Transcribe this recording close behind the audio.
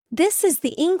This is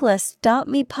the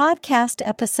Englist.me podcast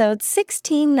episode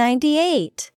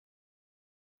 1698.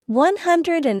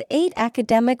 108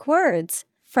 academic words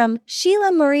from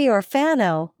Sheila Marie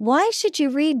Orfano. Why should you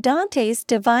read Dante's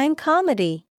Divine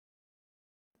Comedy?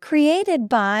 Created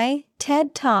by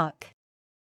TED Talk.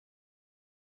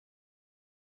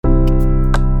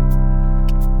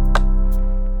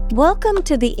 Welcome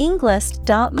to the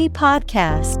Englist.me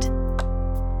podcast.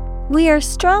 We are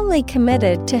strongly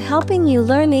committed to helping you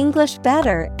learn English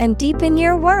better and deepen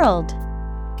your world.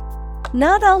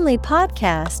 Not only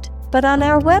podcast, but on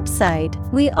our website,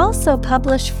 we also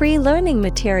publish free learning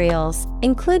materials,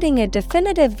 including a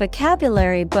definitive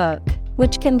vocabulary book,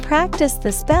 which can practice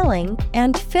the spelling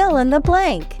and fill in the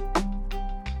blank.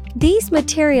 These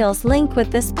materials link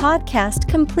with this podcast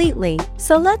completely,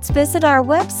 so let's visit our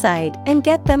website and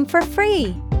get them for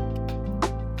free.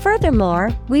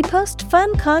 Furthermore, we post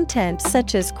fun content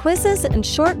such as quizzes and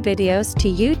short videos to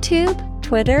YouTube,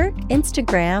 Twitter,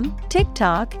 Instagram,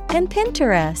 TikTok, and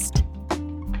Pinterest.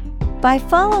 By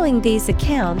following these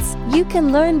accounts, you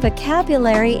can learn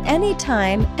vocabulary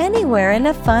anytime, anywhere in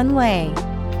a fun way.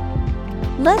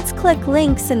 Let's click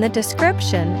links in the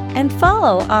description and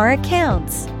follow our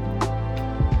accounts.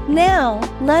 Now,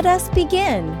 let us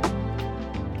begin.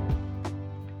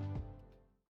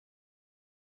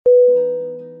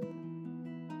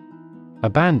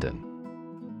 Abandon.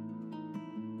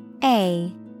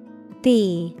 A-B-A-N-D-O-N.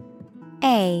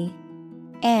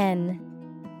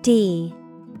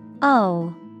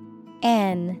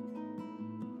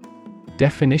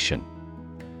 Definition: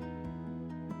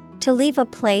 to leave a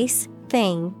place,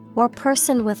 thing, or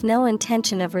person with no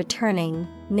intention of returning.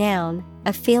 Noun,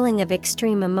 a feeling of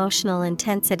extreme emotional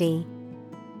intensity.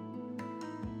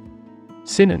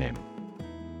 Synonym: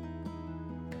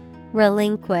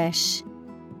 relinquish,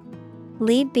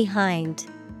 leave behind,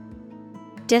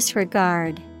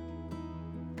 disregard.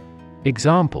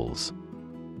 Examples: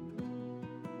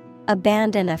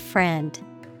 abandon a friend,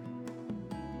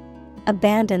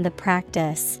 abandon the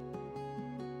practice.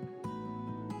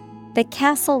 The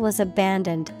castle was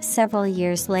abandoned several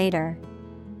years later.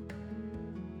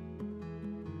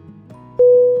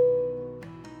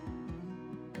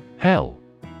 Hell.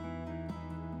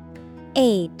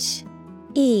 H-E-L-L.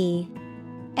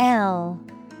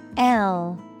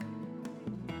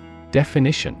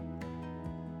 Definition: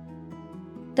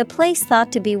 the place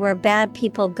thought to be where bad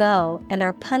people go and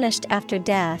are punished after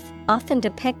death, often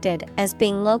depicted as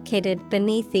being located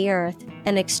beneath the earth,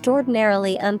 an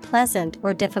extraordinarily unpleasant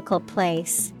or difficult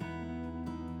place.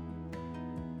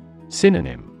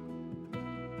 Synonym: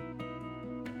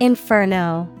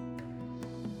 inferno,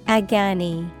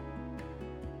 agony,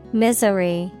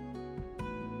 misery.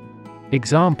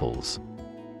 Examples: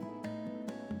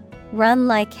 run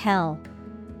like hell,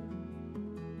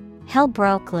 hell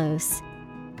broke loose.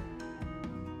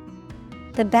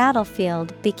 The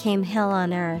battlefield became hell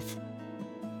on earth.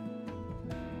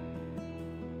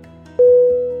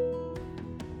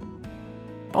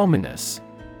 Ominous.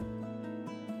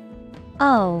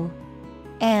 O-M-I-N-O-U-S.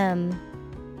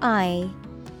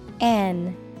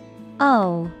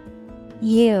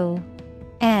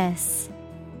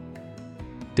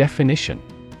 Definition: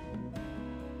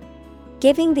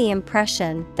 giving the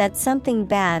impression that something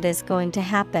bad is going to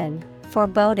happen,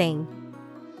 foreboding.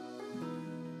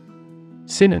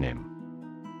 Synonym: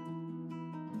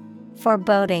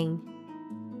 foreboding,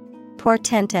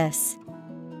 portentous,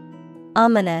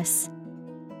 ominous.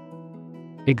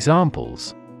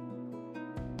 Examples: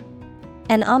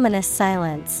 an ominous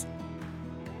silence,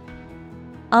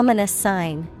 ominous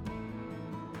sign.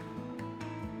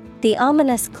 The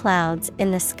ominous clouds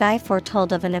in the sky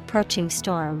foretold of an approaching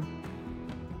storm.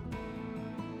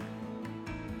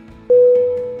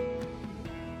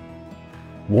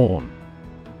 Warn.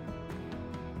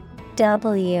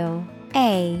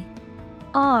 W-A-R-N.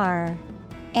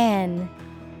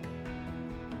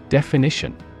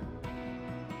 Definition: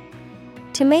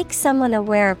 to make someone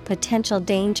aware of potential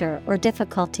danger or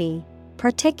difficulty,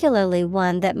 particularly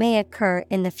one that may occur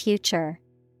in the future.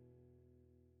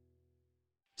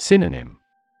 Synonym: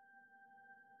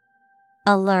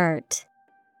 alert,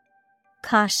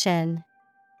 caution,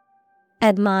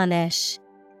 admonish.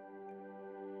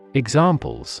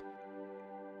 Examples: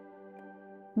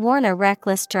 warn a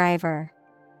reckless driver,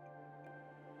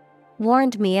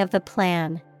 warned me of the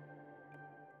plan.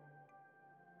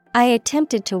 I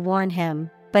attempted to warn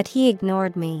him, but he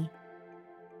ignored me.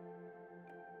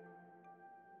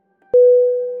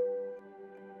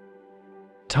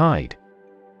 Tide.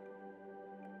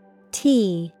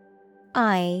 T-I-D-E.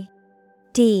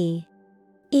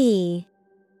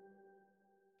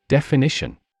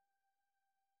 Definition: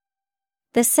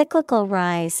 The cyclical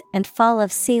rise and fall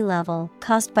of sea level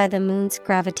caused by the moon's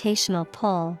gravitational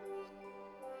pull.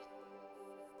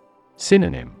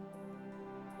 Synonym: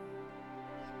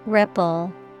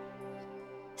 Ripple,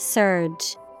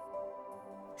 surge,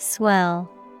 swell.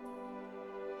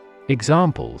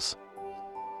 Examples: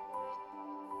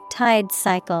 Tide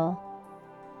cycle.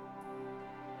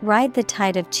 Ride the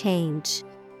tide of change.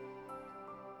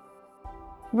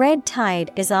 Red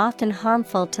tide is often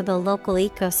harmful to the local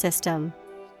ecosystem.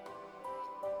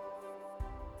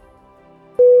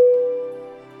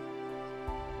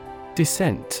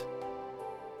 Descent.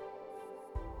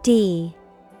 D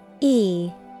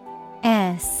E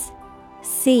S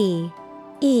C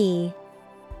E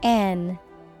N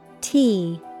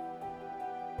T.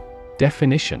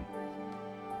 Definition: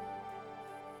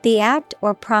 The act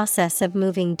or process of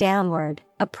moving downward,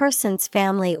 a person's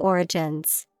family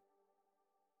origins.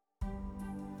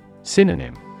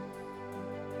 Synonym: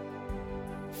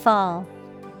 Fall,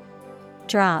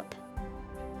 drop,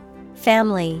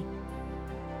 family.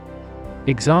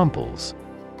 Examples: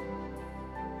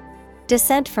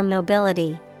 Descent from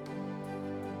nobility.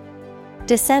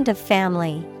 Descent of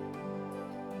family.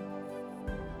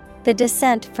 The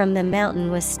descent from the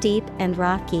mountain was steep and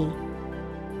rocky.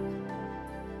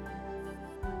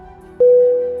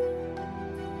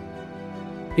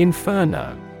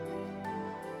 Inferno.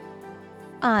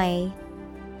 I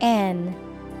N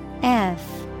F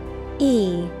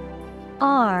E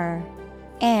R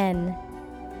N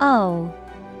O.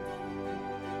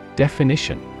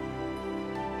 Definition: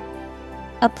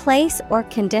 A place or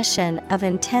condition of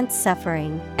intense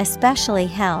suffering, especially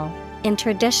hell, in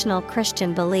traditional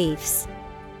Christian beliefs.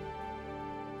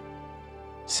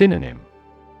 Synonym: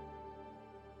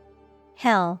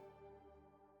 Hell,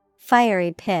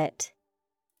 fiery pit,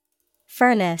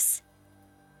 furnace.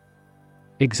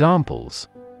 Examples: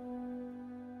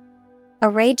 A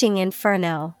raging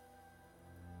inferno.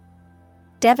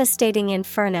 Devastating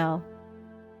inferno.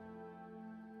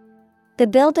 The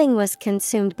building was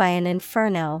consumed by an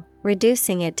inferno,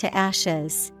 reducing it to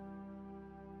ashes.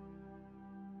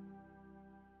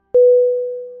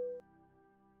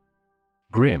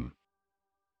 Grim.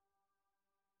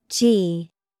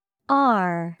 G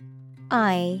R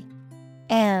I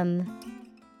M.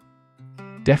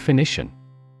 Definition: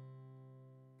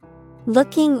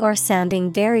 Looking or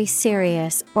sounding very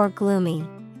serious or gloomy.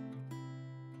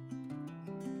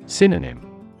 Synonym: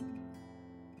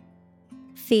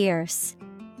 Fierce,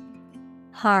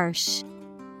 harsh,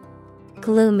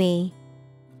 gloomy.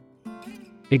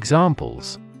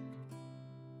 Examples: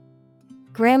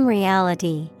 Grim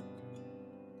reality.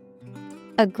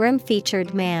 A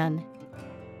grim-featured man.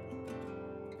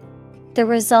 The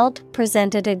result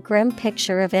presented a grim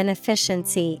picture of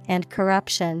inefficiency and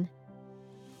corruption.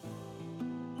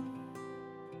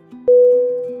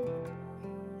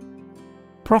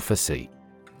 Prophecy.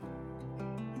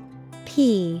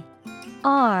 P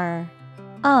R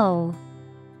O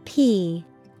P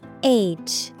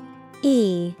H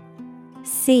E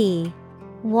C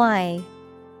Y.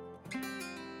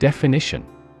 Definition: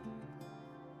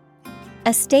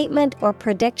 A statement or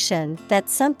prediction that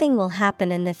something will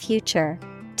happen in the future,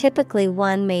 typically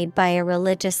one made by a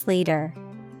religious leader.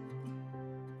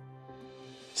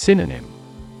 Synonym: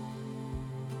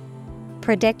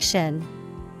 Prediction,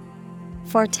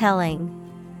 foretelling,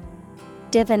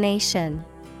 divination.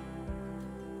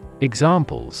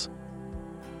 Examples: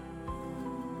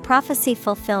 Prophecy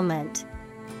fulfillment.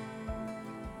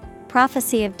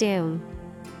 Prophecy of doom.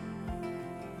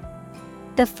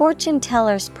 The fortune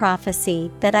teller's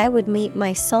prophecy that I would meet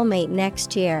my soulmate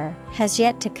next year has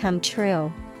yet to come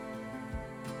true.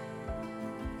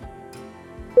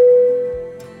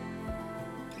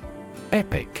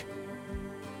 Epic.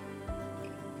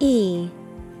 E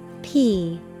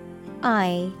P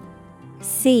I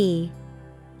C.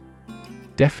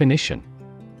 Definition: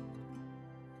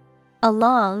 A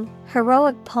long,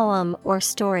 heroic poem or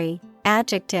story.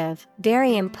 Adjective,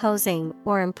 very imposing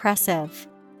or impressive.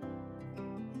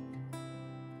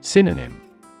 Synonym: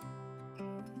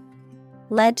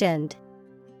 Legend,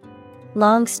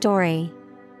 long story,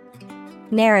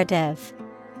 narrative.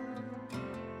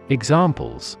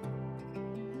 Examples: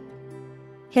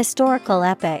 Historical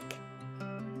epic.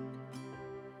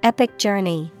 Epic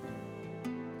journey.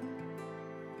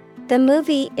 The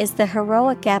movie is the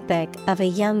heroic epic of a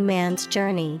young man's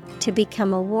journey to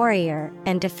become a warrior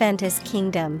and defend his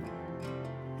kingdom.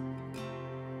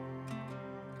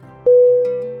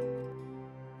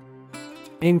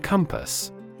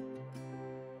 Encompass.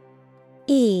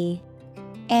 E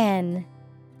N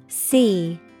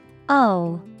C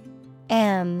O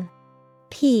M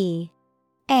P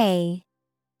A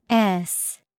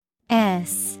S.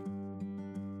 S.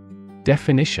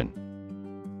 Definition: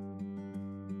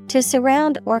 To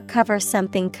surround or cover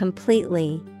something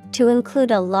completely, to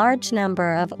include a large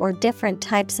number of or different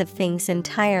types of things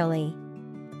entirely.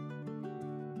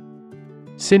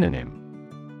 Synonym: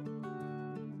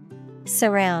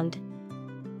 Surround,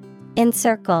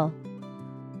 encircle,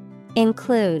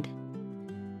 include.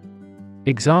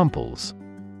 Examples: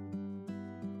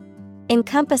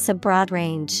 Encompass a broad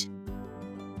range.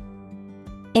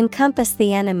 Encompass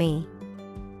the enemy.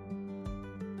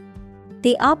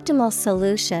 The optimal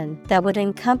solution that would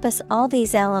encompass all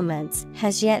these elements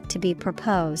has yet to be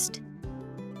proposed.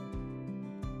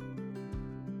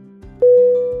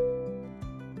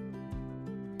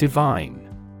 Divine.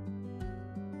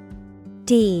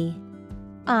 D.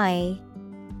 I.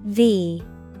 V.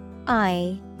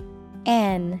 I.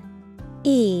 N.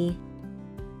 E.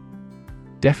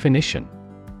 Definition: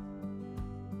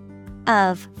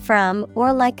 Of, from,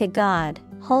 or like a god,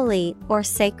 holy or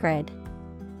sacred.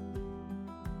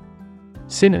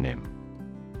 Synonym: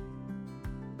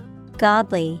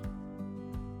 Godly,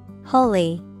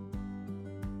 holy,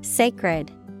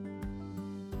 sacred.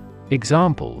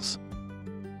 Examples: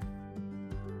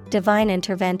 Divine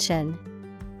intervention.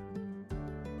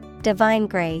 Divine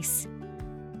grace.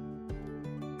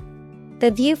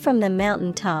 The view from the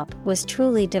mountaintop was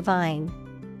truly divine.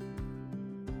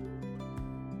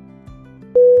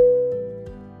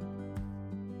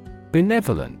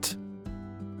 Benevolent.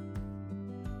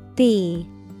 B.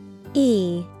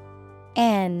 E.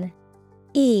 N.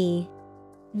 E.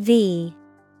 V.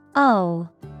 O.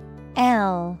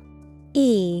 L.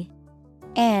 E.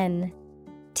 N.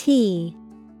 T.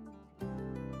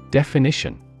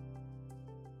 Definition: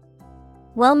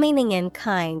 Well-meaning and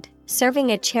kind,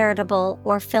 serving a charitable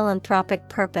or philanthropic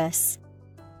purpose.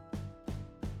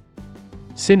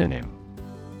 Synonym: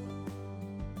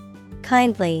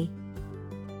 Kindly,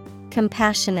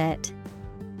 compassionate,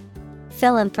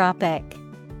 philanthropic.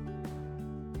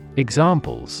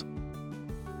 Examples: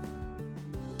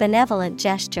 Benevolent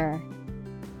gesture.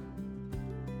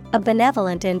 A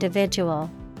benevolent individual.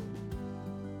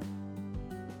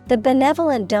 The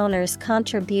benevolent donor's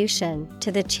contribution to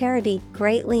the charity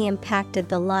greatly impacted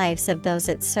the lives of those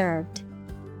it served.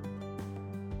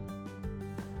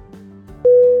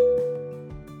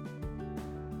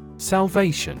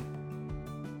 Salvation.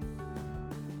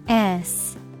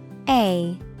 S.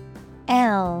 A.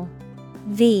 L.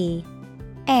 V.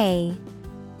 A.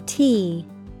 T.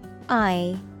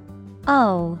 I.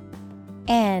 O.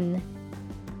 N.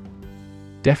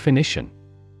 Definition: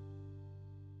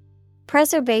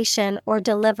 Preservation or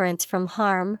deliverance from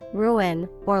harm, ruin,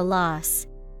 or loss.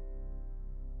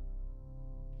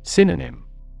 Synonym: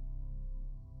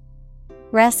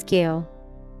 Rescue,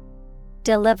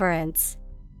 deliverance,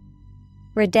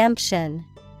 redemption.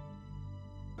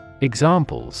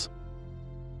 Examples: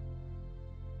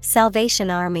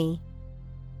 Salvation Army.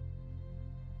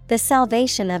 The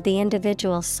salvation of the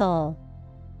individual soul.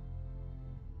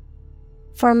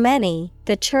 For many,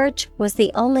 the church was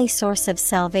the only source of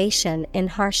salvation in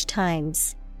harsh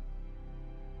times.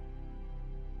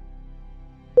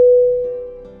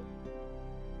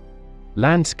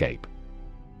 Landscape.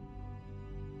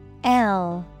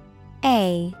 L.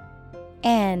 A.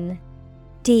 N.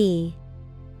 D.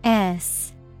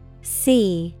 S.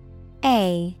 C.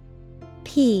 A.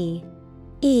 P.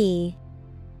 E.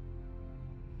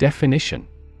 Definition: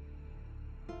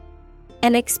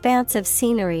 An expanse of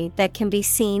scenery that can be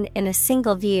seen in a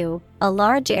single view, a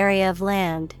large area of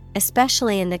land,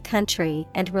 especially in the country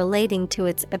and relating to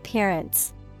its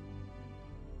appearance.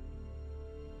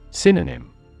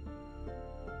 Synonym: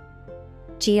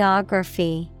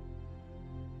 Geography,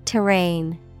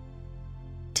 terrain,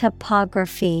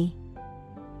 topography.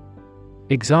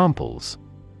 Examples: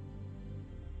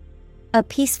 A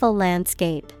peaceful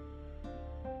landscape.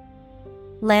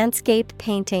 Landscape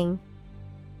painting.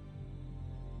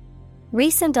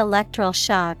 Recent electoral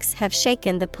shocks have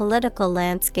shaken the political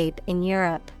landscape in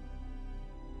Europe.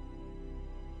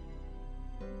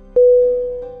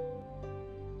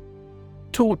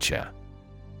 Torture.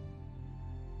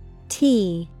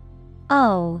 T.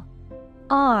 O.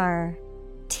 R.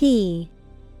 T.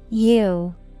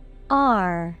 U.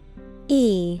 R.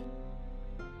 E.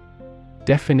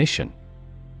 Definition: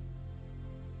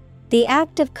 The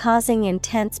act of causing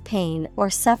intense pain or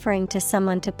suffering to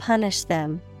someone to punish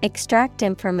them, extract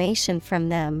information from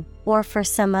them, or for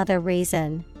some other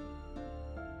reason.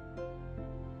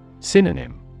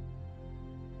 Synonym: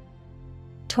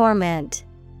 Torment,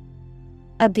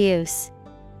 abuse,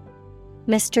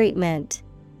 mistreatment.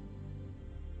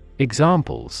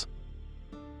 Examples: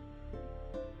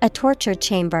 A torture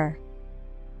chamber.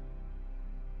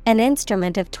 An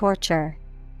instrument of torture.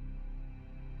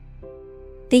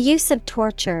 The use of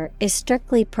torture is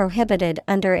strictly prohibited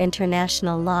under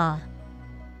international law.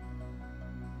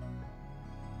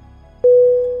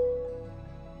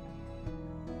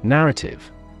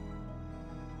 Narrative.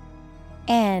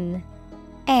 N-A-R-R-A-T-I-V-E.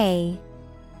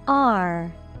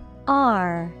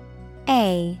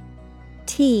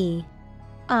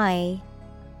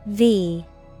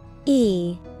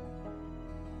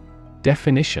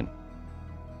 Definition.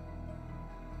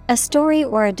 A story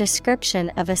or a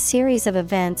description of a series of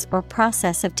events or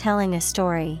process of telling a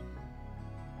story.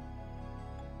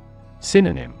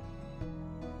 Synonym.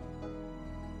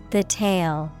 The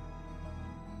tale.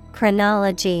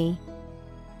 Chronology.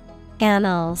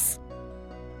 Annals.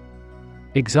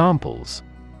 Examples.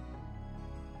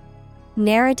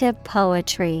 Narrative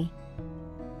poetry.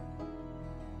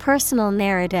 Personal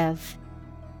narrative.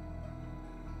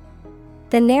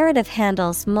 The narrative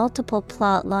handles multiple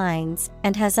plot lines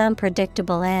and has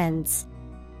unpredictable ends.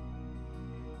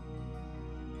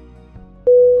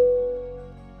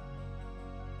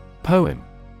 Poem.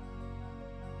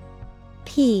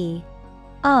 P-O-E-M.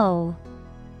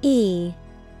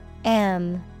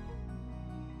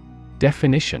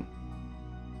 Definition.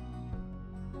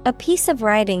 A piece of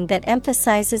writing that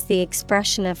emphasizes the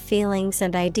expression of feelings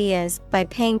and ideas by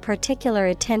paying particular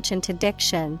attention to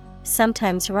diction,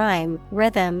 sometimes rhyme,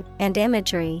 rhythm, and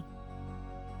imagery.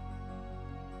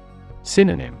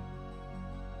 Synonym.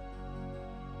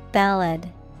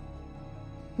 Ballad.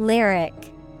 Lyric.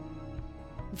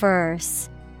 Verse.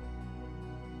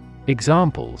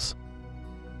 Examples.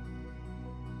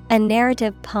 A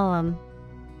narrative poem.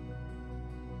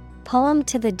 Poem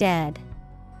to the dead.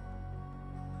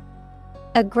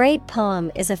 A great poem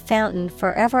is a fountain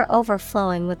forever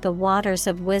overflowing with the waters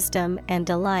of wisdom and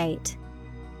delight.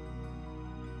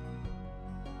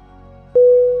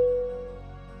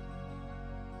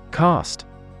 Cast.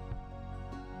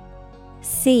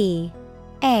 C-A-S-T.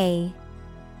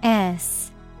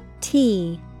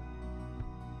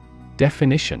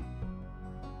 Definition.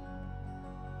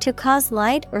 To cause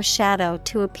light or shadow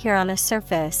to appear on a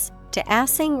surface, to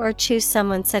assign or choose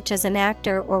someone such as an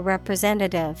actor or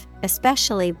representative,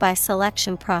 especially by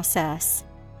selection process.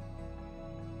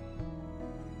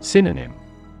 Synonym.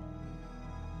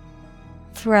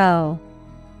 Throw.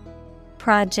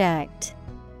 Project.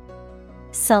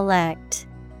 Select.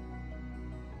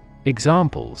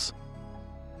 Examples.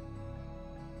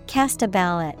 Cast a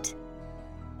ballot.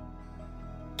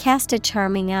 Cast a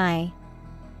charming eye.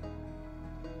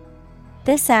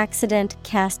 This accident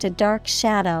cast a dark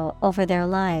shadow over their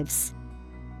lives.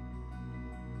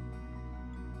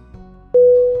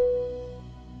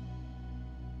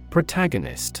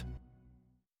 Protagonist.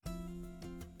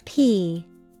 P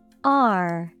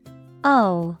R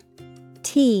O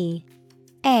T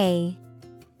A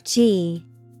G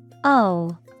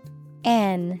O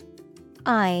N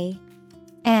I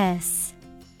S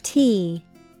T.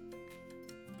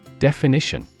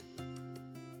 Definition.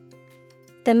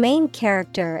 The main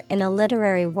character in a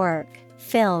literary work,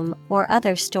 film, or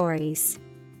other stories.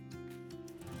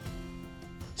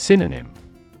 Synonym.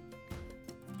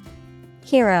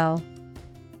 Hero.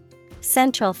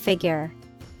 Central figure.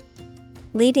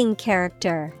 Leading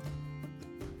character.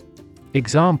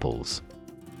 Examples.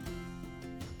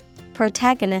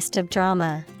 Protagonist of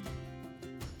drama.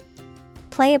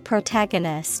 Play a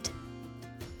protagonist.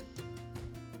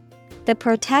 The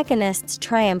protagonist's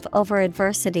triumph over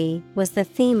adversity was the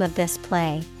theme of this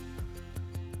play.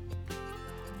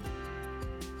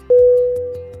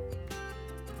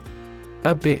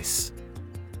 Abyss.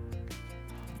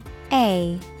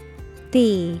 A-B-Y-S-S.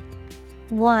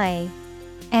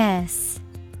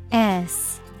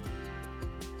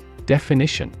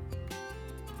 Definition.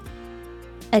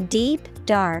 A deep,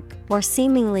 dark, or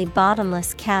seemingly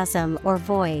bottomless chasm or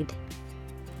void.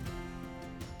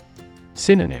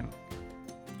 Synonym.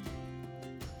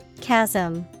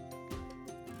 Chasm.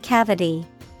 Cavity.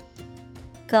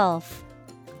 Gulf.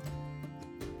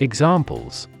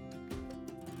 Examples.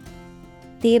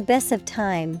 The abyss of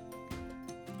time.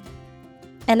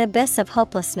 An abyss of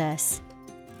hopelessness.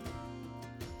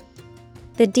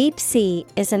 The deep sea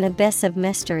is an abyss of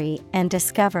mystery and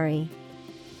discovery.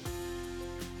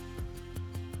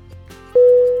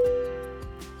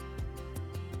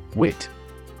 Wit.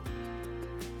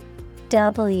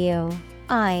 W-I-T.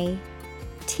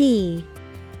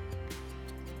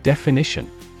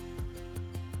 Definition.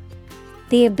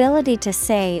 The ability to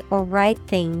say or write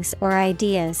things or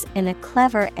ideas in a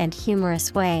clever and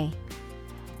humorous way.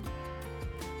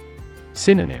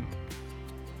 Synonym.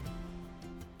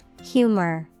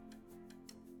 Humor.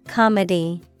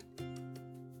 comedy,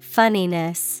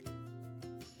 funniness.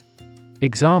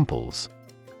 Examples: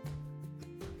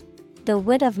 The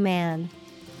wit of man.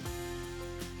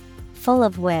 Full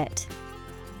of wit.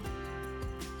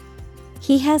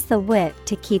 He has the wit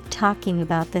to keep talking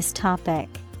about this topic.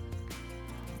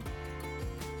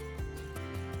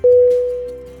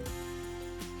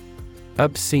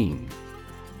 Obscene.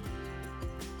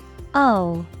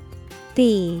 O-B-S-C-E-N-E.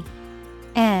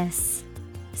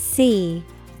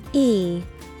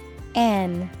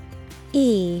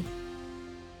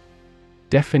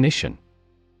 Definition: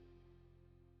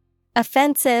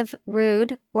 offensive,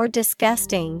 rude, or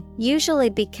disgusting, usually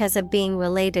because of being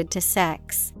related to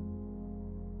sex.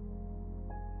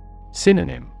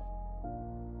 Synonym: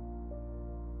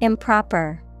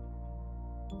 Improper,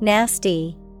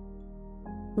 nasty,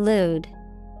 lewd.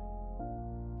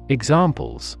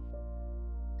 Examples: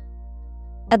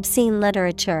 Obscene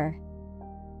literature.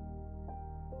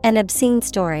 An obscene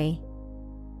story.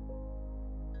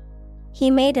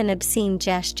 He made an obscene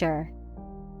gesture.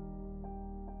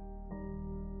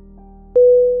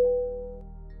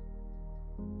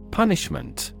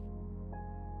 Punishment.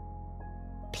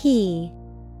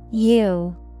 P-U-N-I-S-H-M-E-N-T.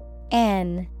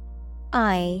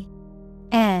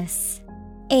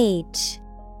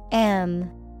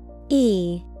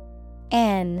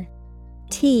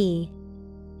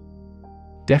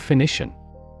 Definition: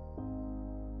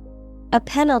 a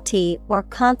penalty or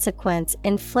consequence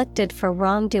inflicted for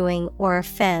wrongdoing or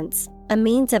offense, a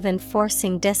means of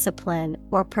enforcing discipline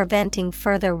or preventing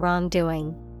further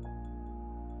wrongdoing.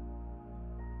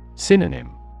 Synonym: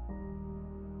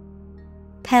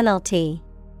 penalty,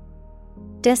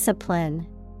 discipline,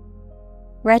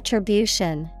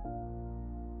 retribution.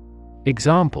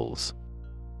 Examples: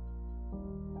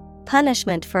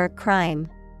 punishment for a crime.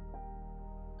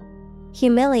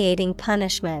 Humiliating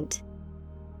punishment.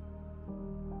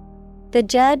 The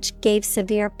judge gave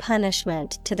severe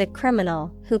punishment to the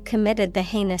criminal who committed the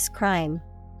heinous crime.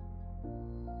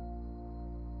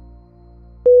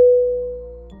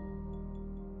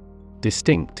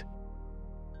 Distinct.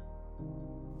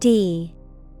 D-I-S-T-I-N-C-T.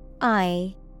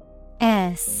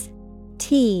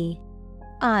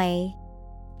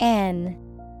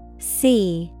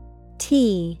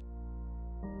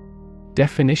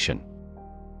 Definition: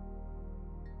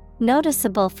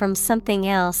 noticeable from something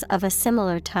else of a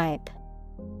similar type.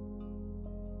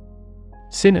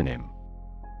 Synonym: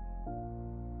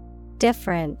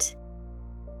 different,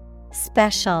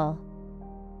 special,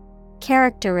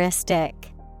 characteristic.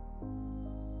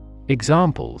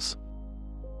 Examples: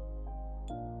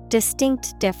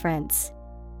 distinct difference.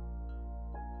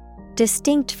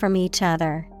 Distinct from each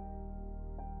other.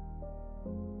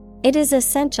 It is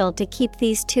essential to keep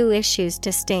these two issues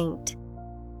distinct.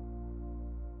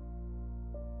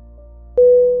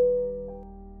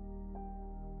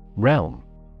 Realm.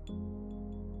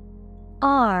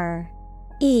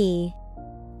 R-E-A-L-M.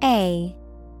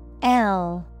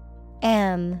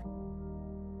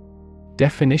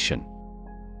 Definition: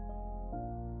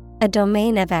 a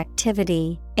domain of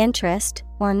activity, interest,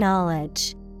 or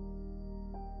knowledge.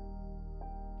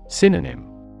 Synonym: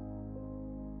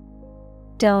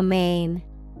 domain,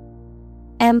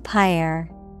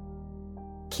 empire,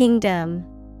 kingdom.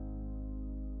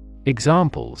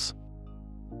 Examples: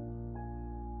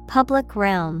 public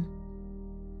realm.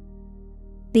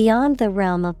 Beyond the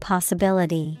realm of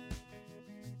possibility.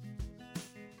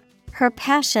 Her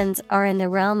passions are in the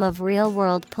realm of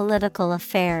real-world political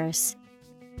affairs.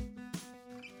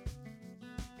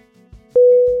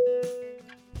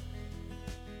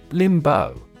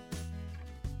 Limbo.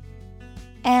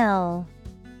 L-I-M-B-O.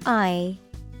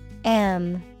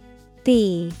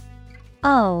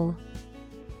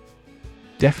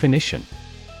 Definition: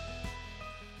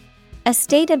 a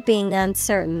state of being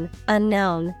uncertain,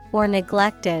 unknown, or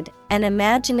neglected, an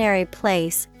imaginary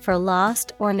place for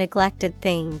lost or neglected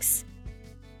things.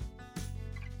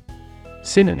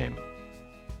 Synonym: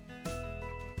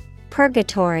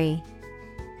 purgatory,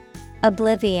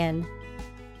 oblivion,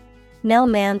 no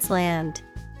man's land.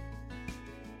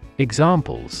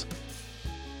 Examples: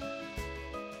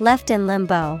 left in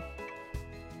limbo.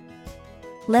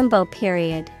 Limbo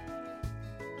period.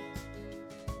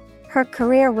 Her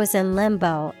career was in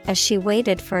limbo as she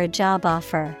waited for a job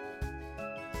offer.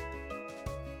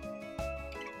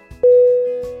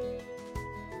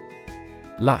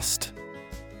 Lust.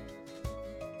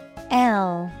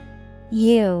 L-U-S-T.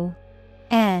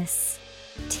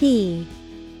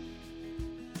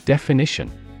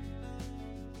 Definition: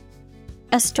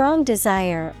 a strong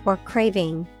desire or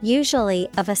craving, usually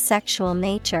of a sexual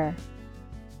nature.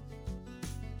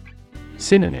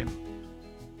 Synonym: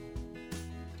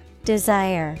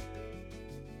 desire,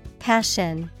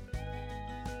 passion,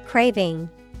 craving.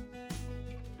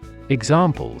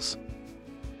 Examples: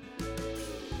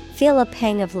 Feel a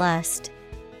pang of lust.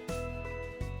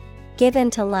 Give in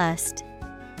to lust.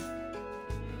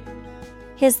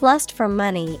 His lust for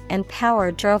money and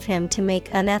power drove him to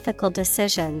make unethical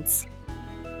decisions.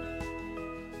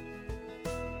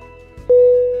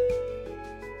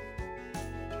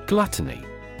 Gluttony.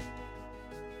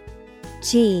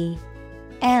 Gluttony.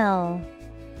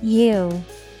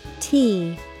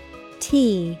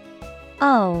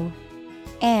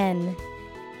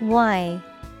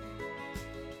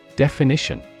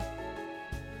 Definition: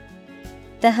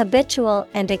 The habitual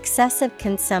and excessive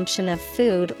consumption of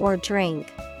food or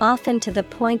drink, often to the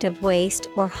point of waste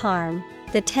or harm,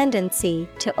 the tendency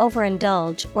to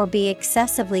overindulge or be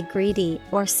excessively greedy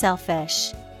or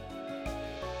selfish.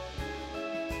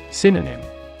 Synonym: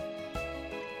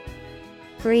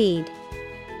 Greed,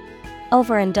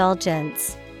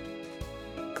 overindulgence,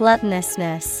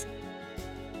 gluttonousness.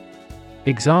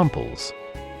 Examples: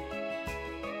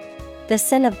 The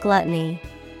sin of gluttony.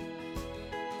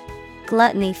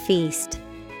 Gluttony feast.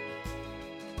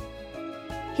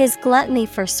 His gluttony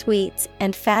for sweets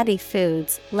and fatty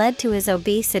foods led to his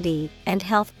obesity and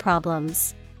health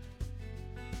problems.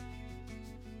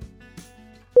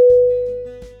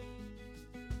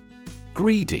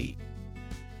 Greedy.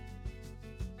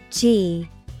 Greedy.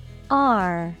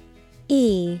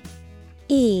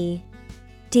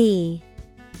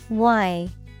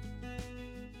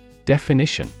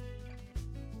 Definition: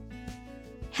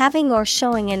 Having or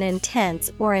showing an intense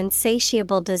or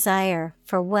insatiable desire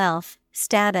for wealth,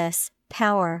 status,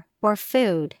 power, or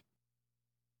food.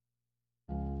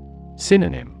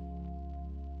 Synonym: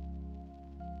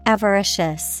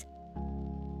 Avaricious,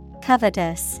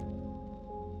 covetous,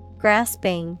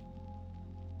 grasping.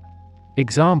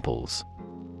 Examples: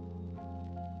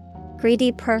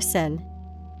 Greedy person.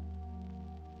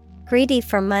 Greedy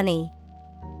for money.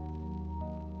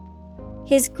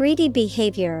 His greedy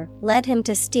behavior led him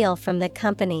to steal from the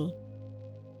company.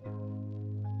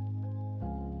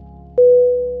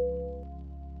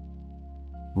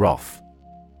 Wrath.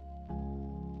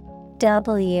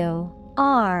 W-R-A-T-H.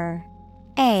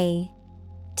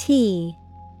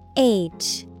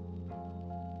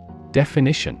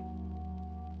 Definition: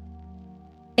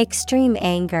 Extreme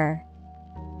anger.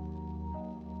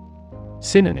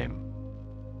 Synonym: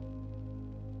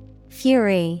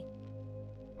 Fury,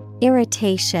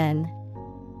 irritation,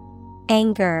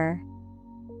 anger.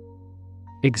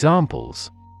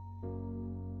 Examples: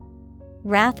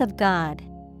 Wrath of God.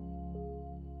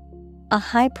 A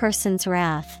high person's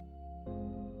wrath.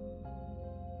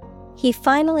 He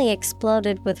finally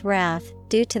exploded with wrath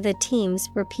due to the team's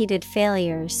repeated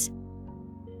failures.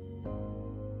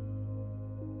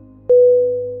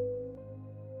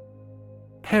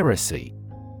 Heresy.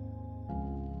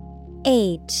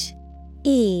 Heresy.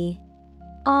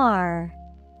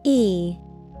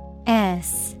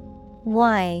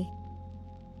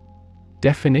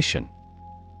 Definition: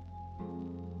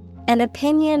 An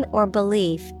opinion or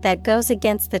belief that goes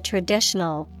against the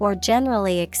traditional or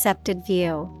generally accepted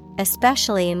view,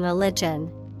 especially in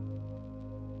religion.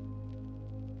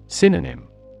 Synonym: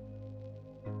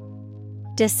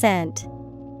 Dissent,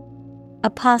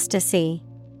 apostasy,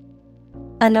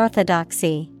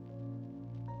 unorthodoxy.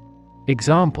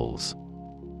 Examples: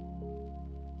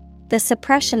 The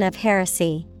suppression of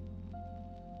heresy.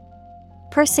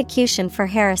 Persecution for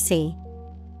heresy.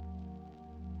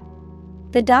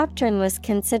 The doctrine was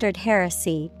considered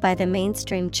heresy by the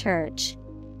mainstream church.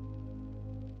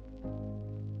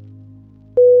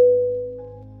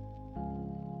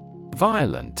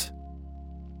 Violent.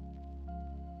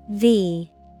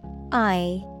 V-I-O-L-E-N-T.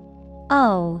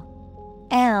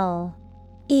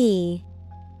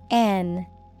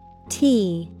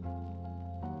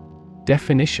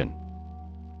 Definition: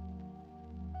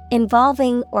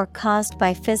 Involving or caused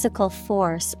by physical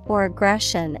force or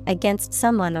aggression against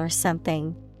someone or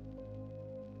something.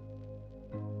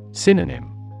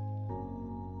 Synonym: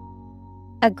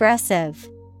 Aggressive,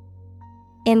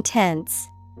 intense,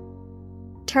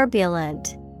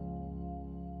 turbulent.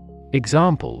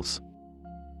 Examples: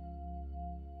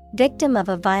 Victim of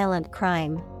a violent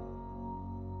crime.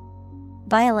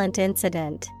 Violent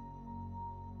incident.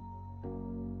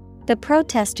 The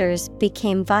protesters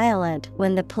became violent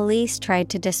when the police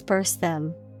tried to disperse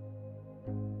them.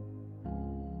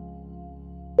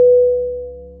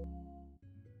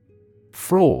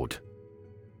 Fraud.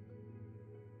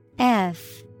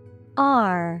 F-R-A-U-D.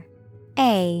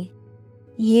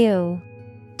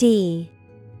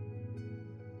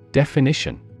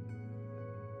 Definition: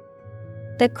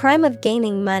 The crime of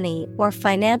gaining money or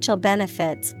financial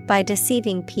benefits by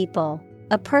deceiving people,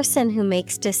 a person who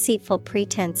makes deceitful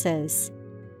pretenses.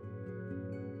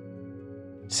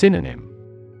 Synonym: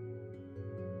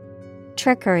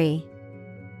 Trickery,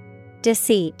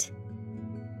 deceit,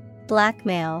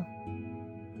 blackmail.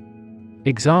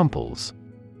 Examples: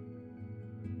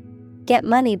 Get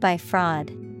money by fraud.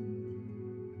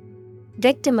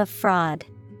 Victim of fraud.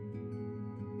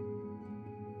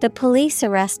 The police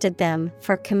arrested them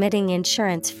for committing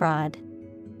insurance fraud.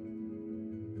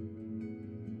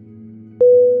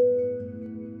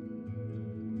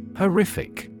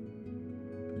 Horrific.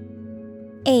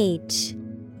 HORRIFIC.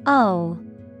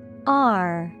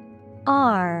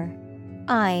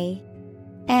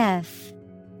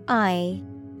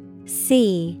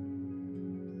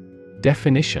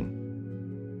 Definition: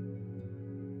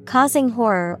 Causing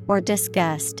horror or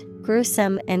disgust,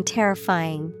 gruesome and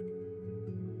terrifying.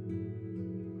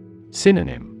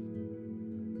 Synonym: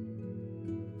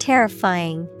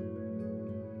 Terrifying,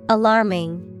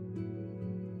 alarming,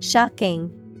 shocking.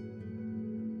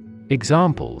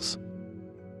 Examples: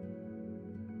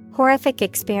 Horrific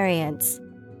experience.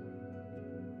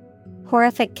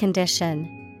 Horrific condition.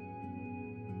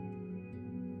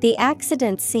 The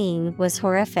accident scene was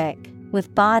horrific,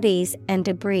 with bodies and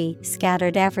debris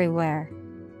scattered everywhere.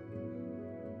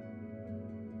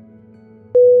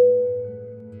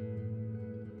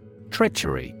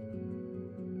 Treachery.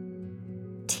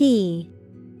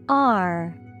 TREACHERY.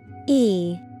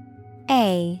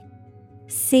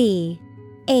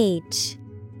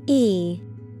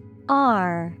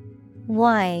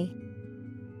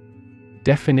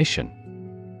 Definition: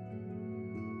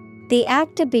 The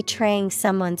act of betraying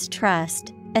someone's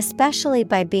trust, especially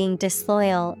by being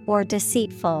disloyal or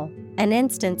deceitful, an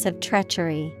instance of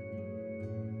treachery.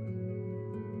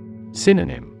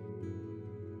 Synonym: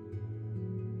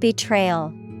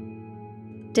 Betrayal,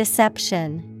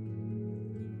 deception,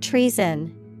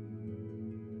 treason.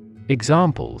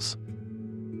 Examples: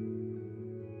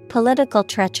 Political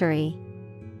treachery.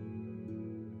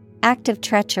 Act of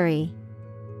treachery.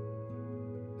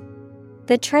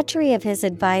 The treachery of his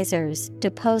advisors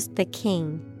deposed the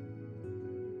king.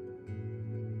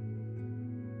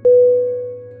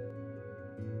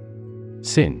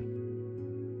 Sin.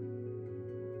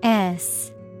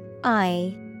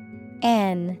 S-I-N.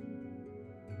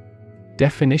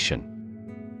 Definition: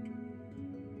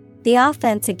 The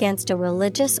offense against a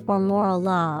religious or moral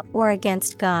law or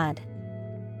against God.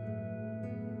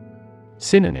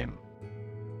 Synonym: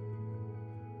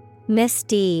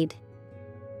 Misdeed,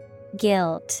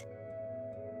 guilt,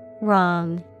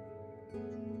 wrong.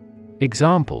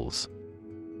 Examples: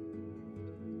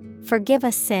 Forgive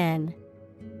a sin.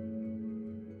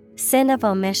 Sin of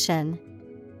omission.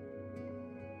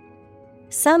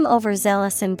 Some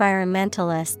overzealous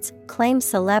environmentalists claim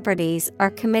celebrities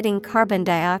are committing carbon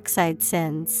dioxide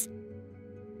sins.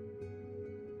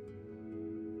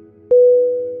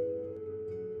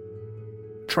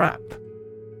 Trap.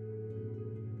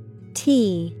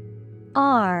 T-R-A-P.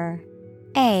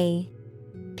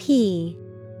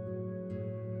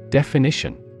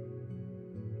 Definition: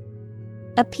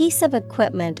 A piece of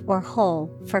equipment or hole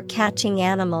for catching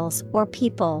animals or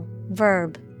people.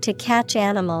 Verb, to catch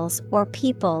animals or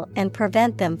people and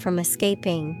prevent them from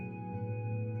escaping.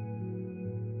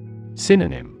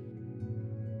 Synonym: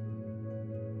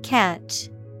 Catch,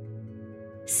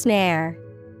 snare,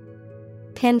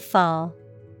 pinfall.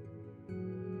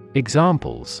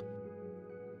 Examples: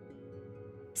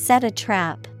 Set a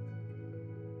trap.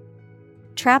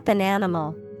 Trap an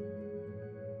animal.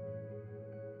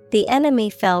 The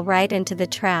enemy fell right into the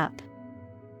trap.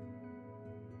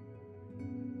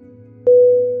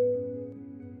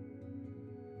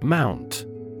 Mount.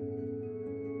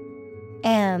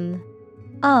 M-O-U-N-T.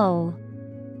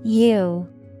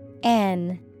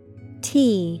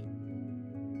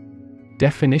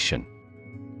 Definition: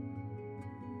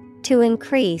 To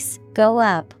increase, go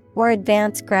up, or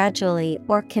advance gradually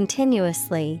or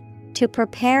continuously, to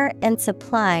prepare and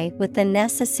supply with the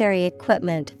necessary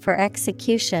equipment for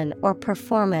execution or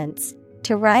performance,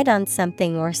 to ride on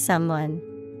something or someone.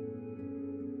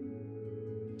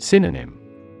 Synonym: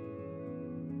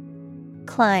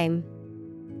 Climb,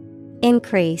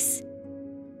 increase,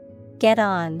 get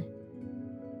on.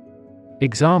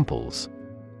 Examples: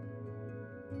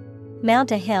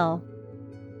 Mount a hill.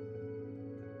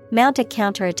 Mount a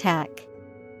counterattack.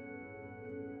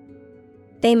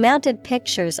 They mounted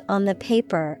pictures on the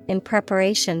paper in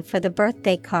preparation for the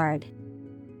birthday card.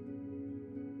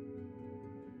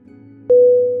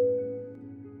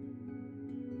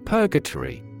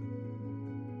 Purgatory.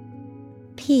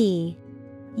 P-U-R-G-A-T-O-R-Y.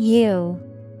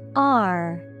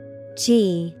 R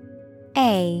G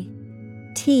A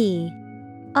T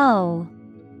O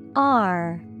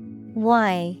R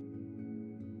Y.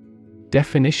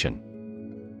 Definition: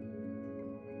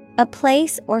 a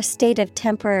place or state of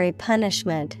temporary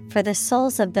punishment for the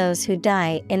souls of those who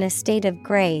die in a state of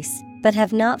grace, but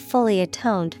have not fully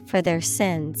atoned for their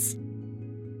sins.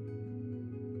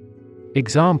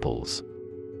 Examples: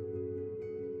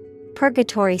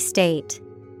 Purgatory state,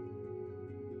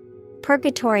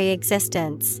 purgatory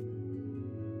existence.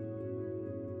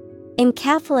 In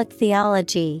Catholic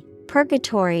theology,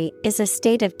 purgatory is a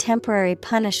state of temporary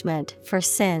punishment for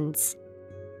sins.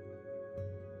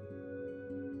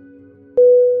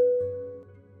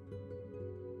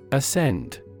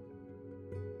 Ascend.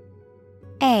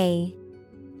 A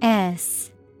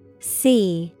S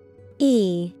C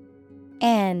E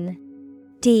N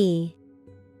D.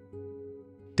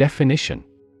 Definition: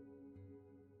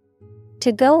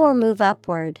 to go or move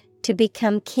upward, to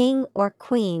become king or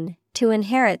queen, to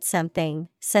inherit something,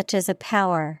 such as a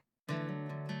power.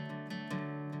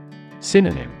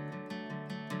 Synonym: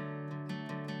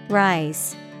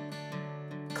 Rise,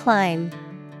 climb,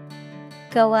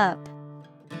 go up.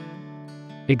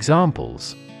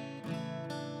 Examples: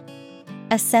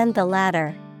 ascend the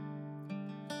ladder,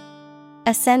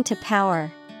 ascend to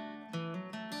power.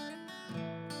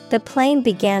 The plane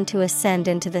began to ascend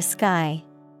into the sky.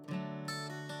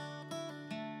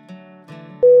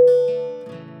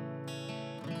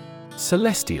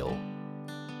 Celestial.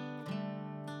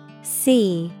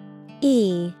 C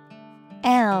E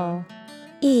L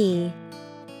E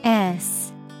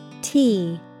S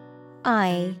T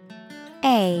I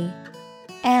A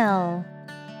L.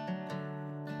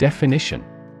 Definition: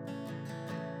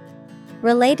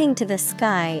 relating to the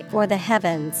sky or the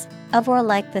heavens, of or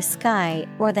like the sky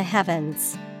or the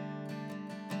heavens.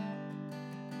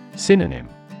 Synonym: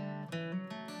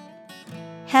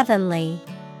 heavenly,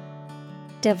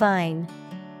 divine,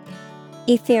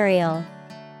 ethereal.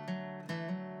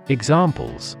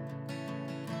 Examples: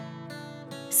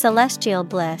 celestial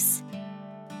bliss,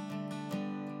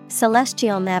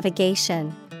 celestial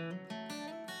navigation.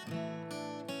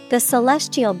 The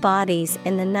celestial bodies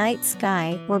in the night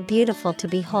sky were beautiful to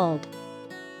behold.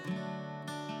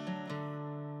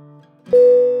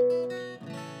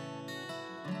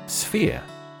 Sphere.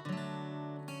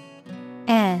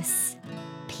 S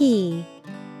P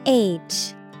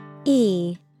H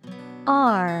E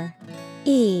R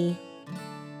E.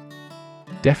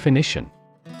 Definition: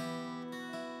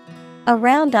 a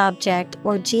round object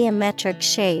or geometric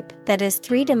shape that is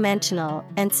three-dimensional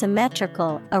and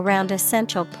symmetrical around a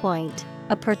central point,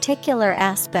 a particular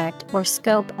aspect or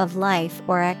scope of life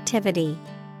or activity.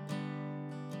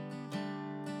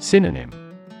 Synonym: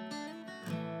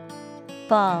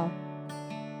 ball,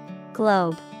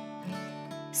 globe,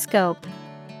 scope.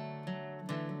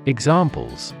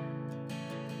 Examples: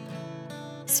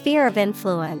 sphere of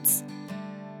influence,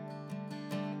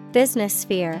 business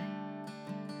sphere.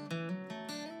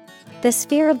 The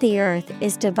sphere of the Earth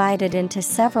is divided into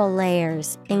several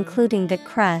layers, including the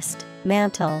crust,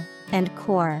 mantle, and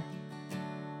core.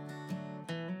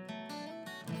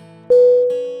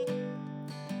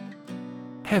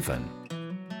 Heaven.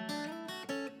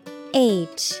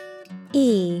 H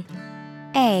E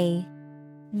A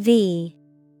V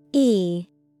E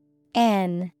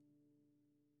N.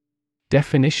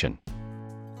 Definition: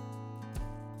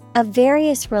 of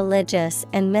various religious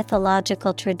and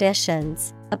mythological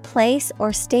traditions, a place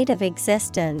or state of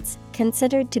existence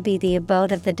considered to be the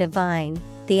abode of the divine,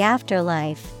 the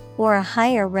afterlife, or a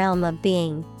higher realm of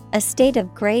being, a state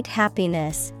of great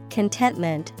happiness,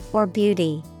 contentment, or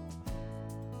beauty.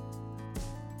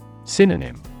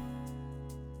 Synonym: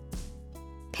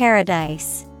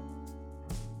 paradise,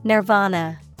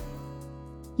 nirvana,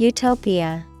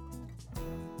 utopia.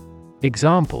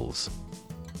 Examples: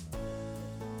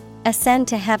 ascend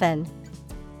to heaven,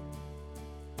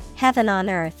 heaven on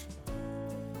earth.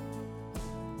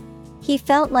 He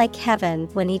felt like heaven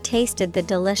when he tasted the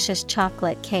delicious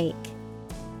chocolate cake.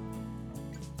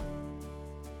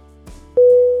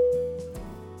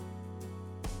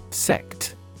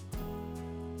 Sect.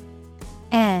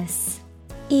 S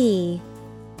E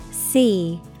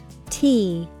C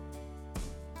T.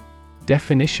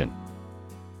 Definition: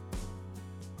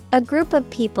 a group of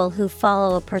people who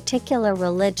follow a particular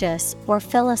religious or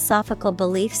philosophical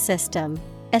belief system,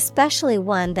 especially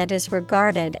one that is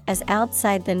regarded as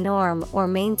outside the norm or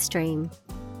mainstream.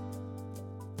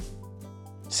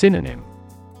 Synonym: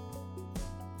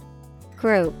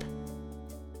 group,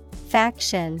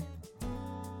 faction,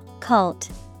 cult.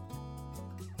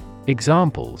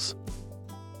 Examples: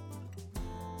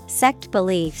 sect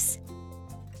beliefs,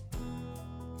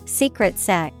 Secret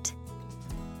sect.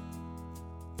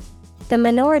 The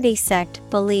minority sect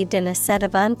believed in a set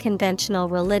of unconventional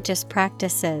religious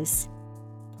practices.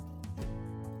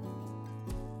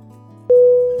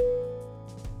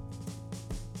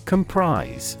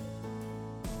 Comprise.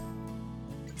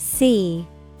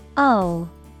 C-O-M-P-R-I-S-E.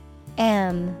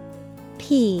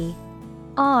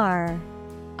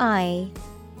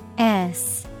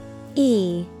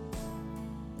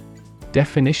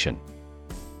 Definition.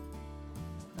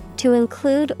 To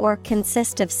include or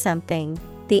consist of something,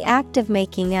 the act of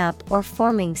making up or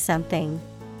forming something.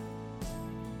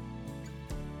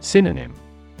 Synonym.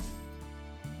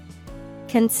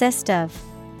 Consist of,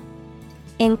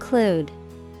 include,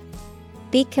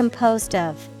 be composed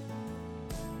of.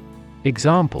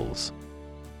 Examples.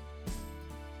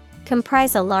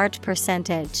 Comprise a large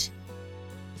percentage.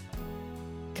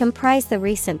 Comprise the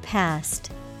recent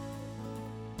past.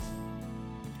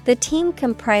 The team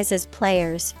comprises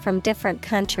players from different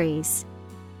countries.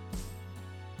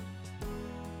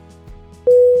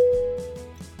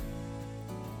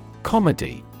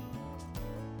 Comedy.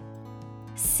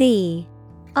 C-O-M-E-D-Y.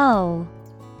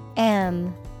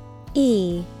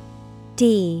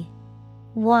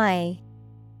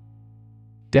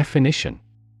 Definition.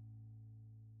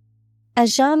 A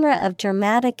genre of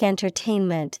dramatic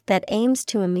entertainment that aims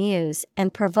to amuse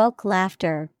and provoke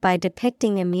laughter by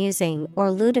depicting amusing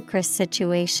or ludicrous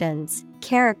situations,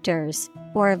 characters,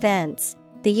 or events.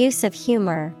 The use of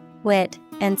humor, wit,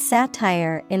 and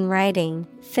satire in writing,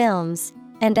 films,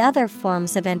 and other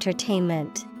forms of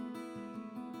entertainment.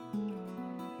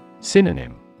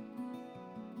 Synonym.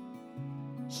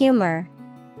 Humor,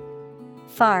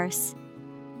 farce,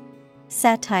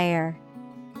 satire.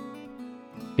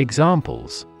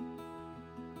 Examples.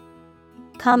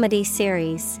 Comedy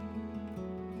series.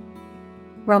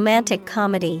 Romantic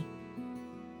comedy.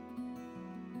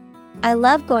 I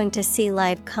love going to see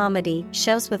live comedy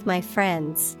shows with my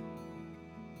friends.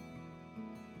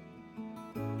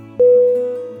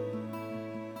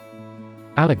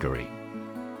 Allegory.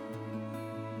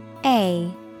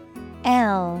 A-L-L-E-G-O-R-Y.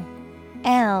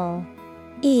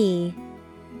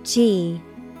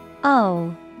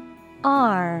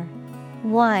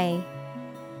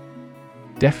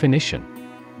 Definition.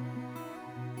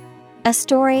 A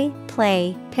story,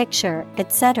 play, picture,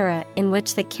 etc., in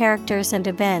which the characters and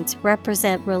events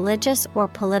represent religious or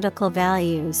political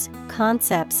values,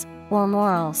 concepts, or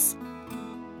morals.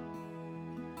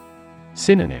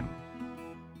 Synonym.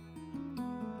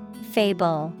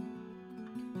 Fable,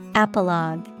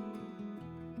 apologue,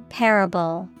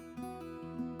 parable.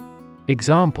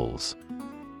 Examples.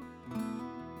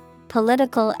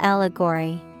 Political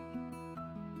allegory.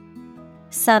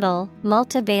 Subtle,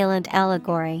 multivalent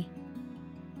allegory.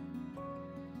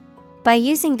 By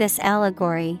using this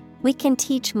allegory, we can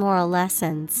teach moral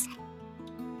lessons.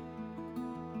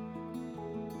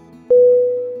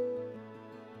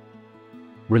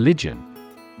 Religion.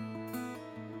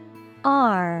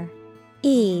 R-E-L-I-G-I-O-N.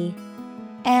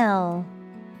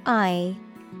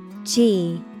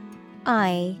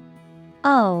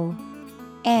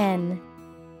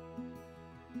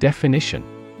 Definition.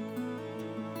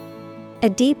 A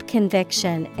deep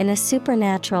conviction in a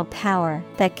supernatural power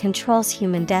that controls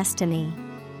human destiny.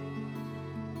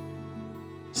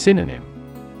 Synonym.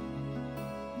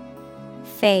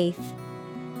 Faith,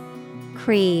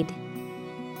 creed,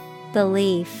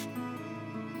 belief.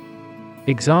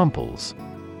 Examples.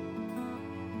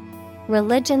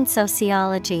 Religion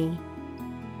sociology.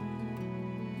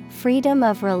 Freedom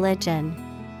of religion.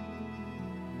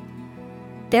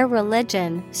 Their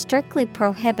religion strictly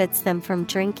prohibits them from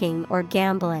drinking or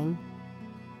gambling.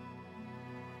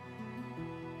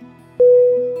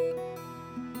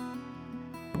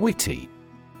 Witty.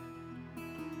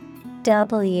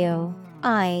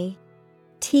 W-I-T-T-Y.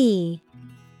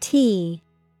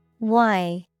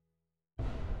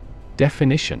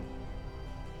 Definition.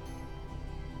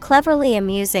 Cleverly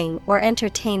amusing or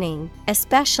entertaining,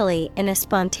 especially in a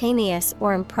spontaneous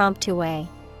or impromptu way.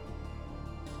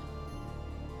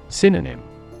 Synonym.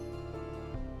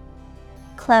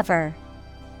 Clever,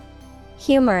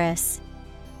 humorous,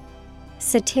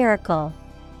 satirical.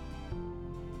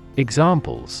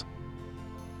 Examples.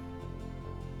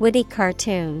 Witty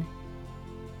cartoon.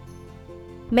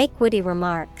 Make witty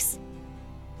remarks.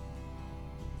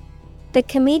 The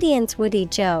comedian's witty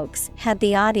jokes had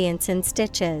the audience in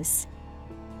stitches.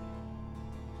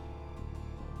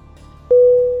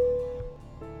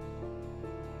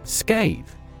 Scathe.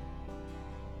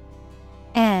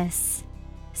 S-C-A-T-H-E.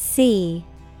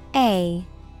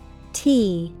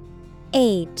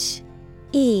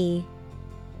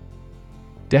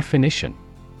 Definition.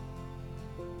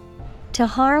 To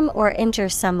harm or injure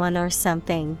someone or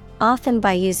something, often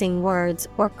by using words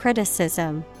or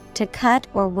criticism, to cut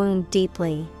or wound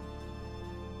deeply.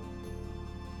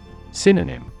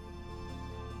 Synonym: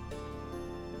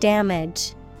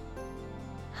 Damage,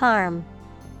 harm,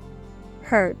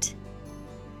 hurt.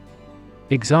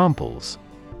 Examples: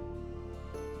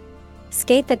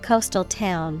 Skate the coastal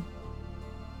town.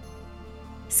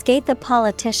 Skate the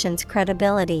politician's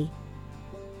credibility.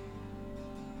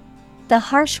 The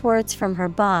harsh words from her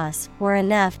boss were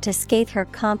enough to scathe her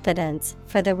confidence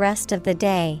for the rest of the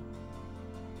day.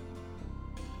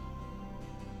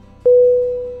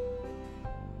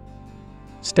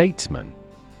 Statesman.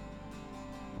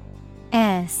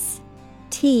 S-T-A-T-E-S-M-A-N.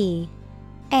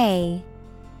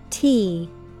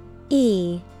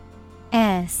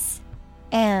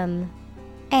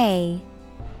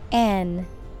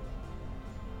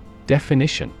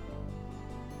 Definition: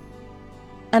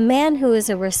 a man who is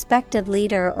a respected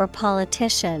leader or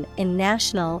politician in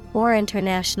national or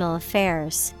international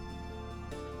affairs.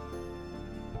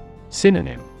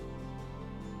 Synonym: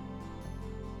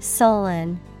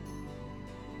 Solon,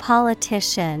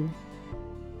 politician,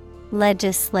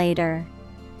 legislator.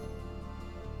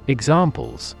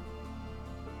 Examples: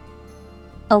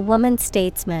 A woman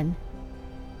statesman.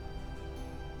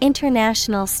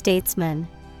 International statesman.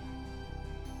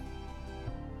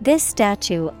 This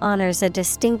statue honors a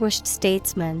distinguished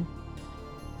statesman.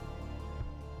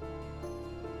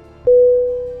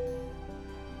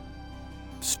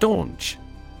 Staunch.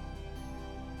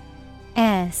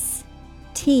 S-T-A-U-N-C-H.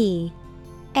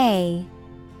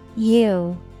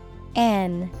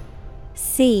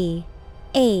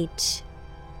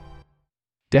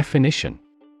 Definition: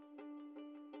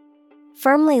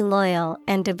 firmly loyal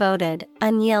and devoted,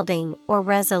 unyielding or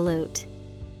resolute.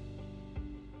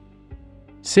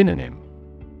 Synonym: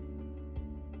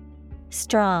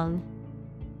 Strong,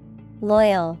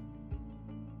 loyal,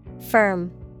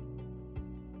 firm.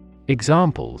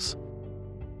 Examples: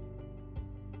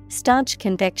 staunch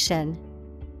conviction,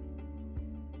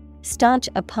 staunch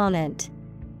opponent.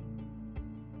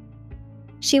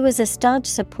 She was a staunch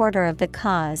supporter of the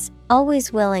cause,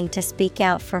 always willing to speak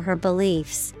out for her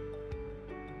beliefs.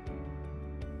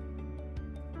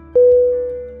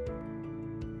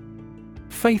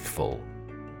 Faithful.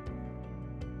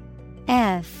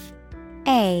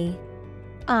 F-A-I-T-H-F-U-L.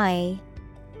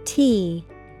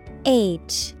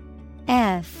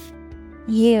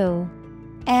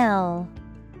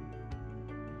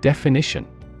 Definition: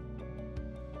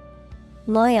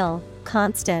 loyal,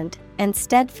 constant, and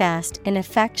steadfast in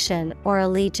affection or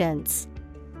allegiance.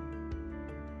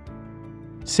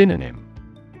 Synonym: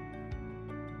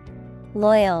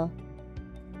 loyal,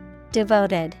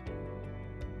 devoted,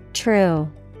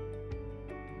 true.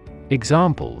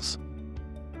 Examples: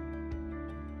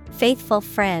 faithful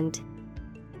friend,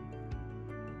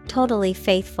 totally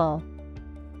faithful.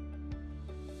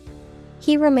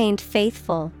 He remained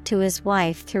faithful to his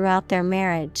wife throughout their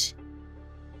marriage.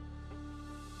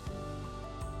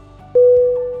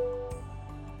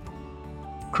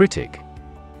 Critic.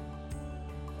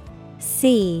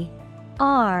 C-R-I-T-I-C.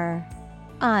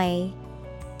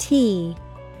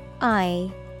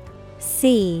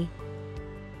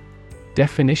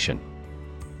 Definition: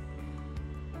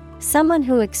 someone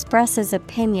who expresses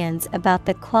opinions about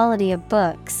the quality of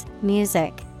books,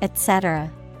 music, etc.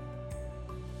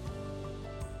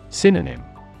 Synonym: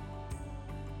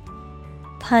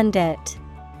 pundit,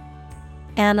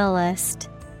 analyst,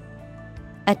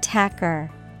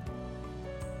 attacker.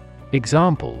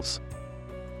 Examples: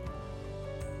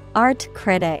 art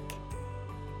critic,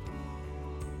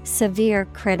 severe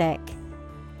critic.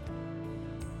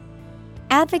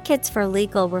 Advocates for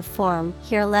legal reform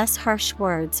hear less harsh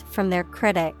words from their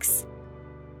critics.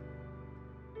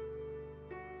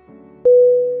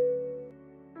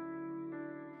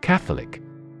 Catholic.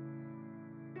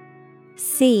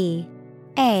 C-A-T-H-O-L-I-C.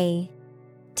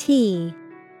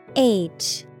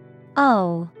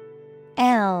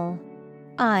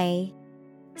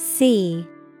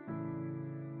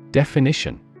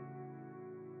 Definition: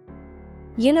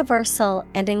 universal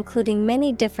and including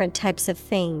many different types of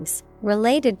things,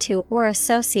 related to or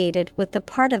associated with the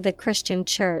part of the Christian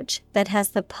Church that has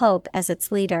the Pope as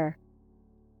its leader.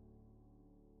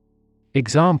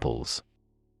 Examples: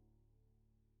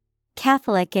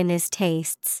 Catholic in his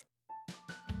tastes.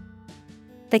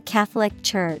 The Catholic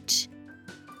Church.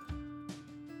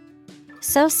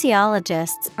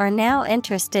 Sociologists are now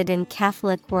interested in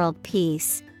Catholic world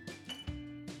peace.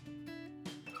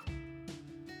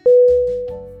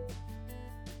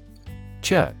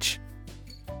 Church.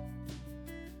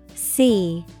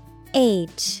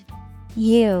 C-H-U-R-C-H.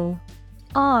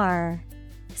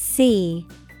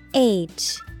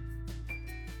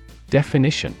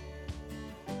 Definition: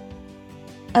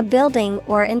 a building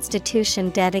or institution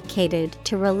dedicated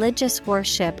to religious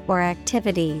worship or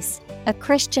activities, a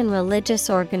Christian religious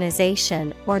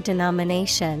organization or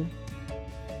denomination.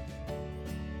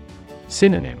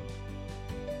 Synonym: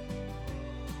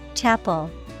 Chapel,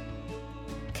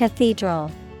 cathedral,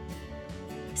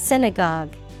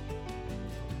 synagogue.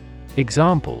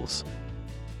 Examples: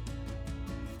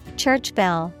 Church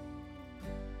bell,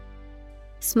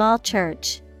 small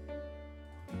church.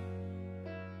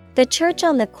 The church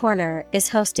on the corner is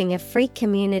hosting a free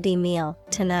community meal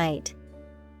tonight.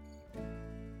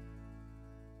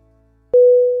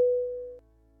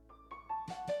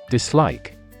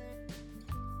 Dislike: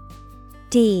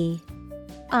 D-I-S-L-I-K-E.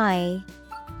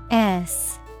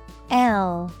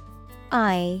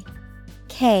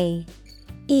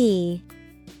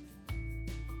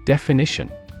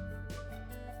 Definition: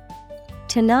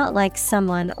 to not like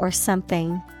someone or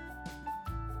something.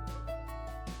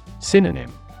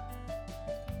 Synonym: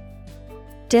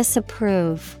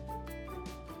 Disapprove,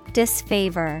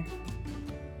 disfavor,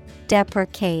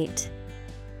 deprecate.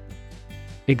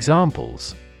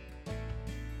 Examples: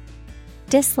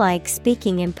 dislike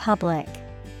speaking in public.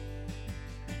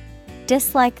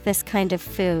 Dislike this kind of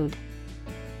food.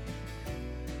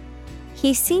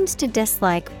 He seems to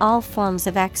dislike all forms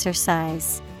of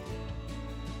exercise.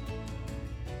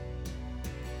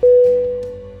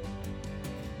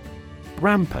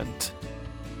 Rampant: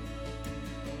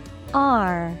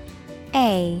 R-A-M-P-A-N-T.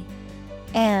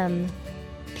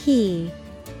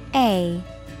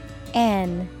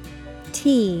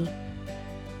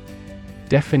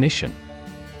 Definition: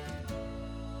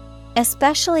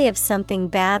 especially of something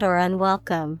bad or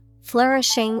unwelcome,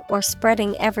 flourishing or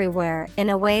spreading everywhere in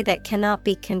a way that cannot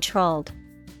be controlled.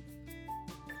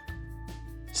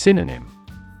 Synonym: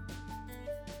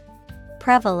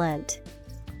 prevalent,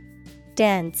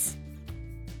 dense,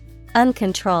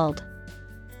 uncontrolled.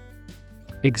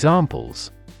 Examples: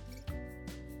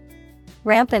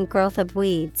 rampant growth of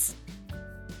weeds.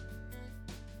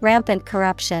 Rampant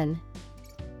corruption.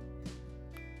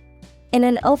 In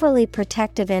an overly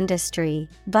protective industry,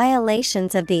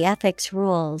 violations of the ethics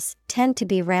rules tend to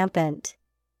be rampant.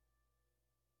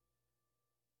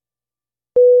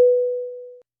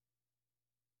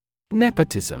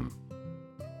 Nepotism: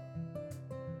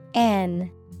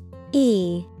 N-E-P-O-T-I-S-M.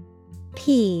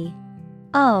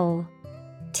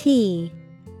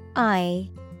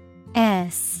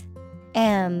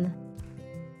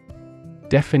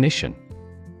 Definition: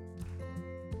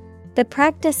 the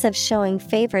practice of showing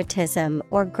favoritism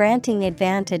or granting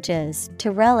advantages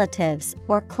to relatives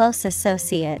or close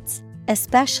associates,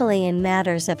 especially in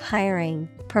matters of hiring,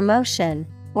 promotion,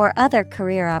 or other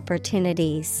career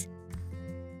opportunities.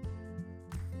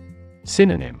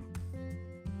 Synonym: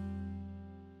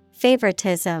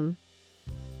 favoritism,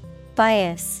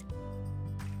 bias,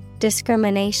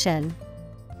 discrimination.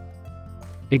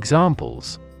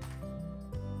 Examples: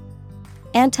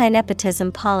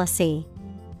 anti-nepotism policy.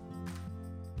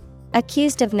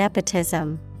 Accused of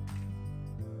nepotism.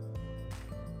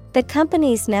 The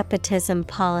company's nepotism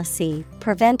policy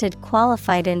prevented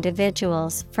qualified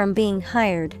individuals from being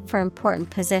hired for important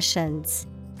positions.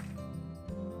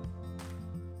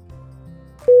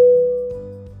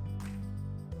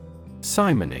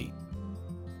 Simony: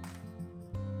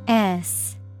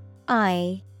 S-I-M-O-N-Y.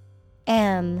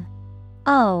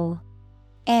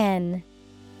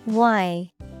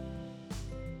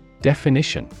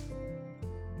 Definition: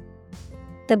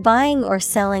 the buying or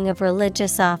selling of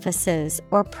religious offices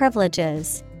or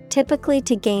privileges, typically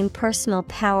to gain personal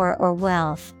power or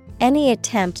wealth. Any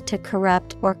attempt to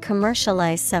corrupt or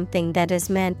commercialize something that is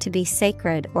meant to be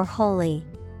sacred or holy.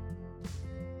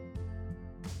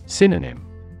 Synonym: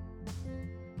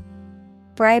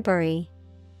 bribery,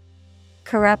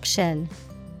 corruption.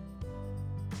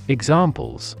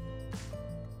 Examples: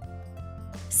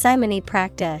 simony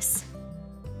practice,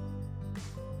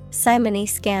 simony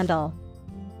scandal.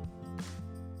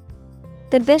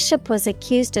 The bishop was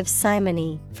accused of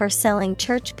simony for selling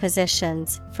church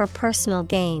positions for personal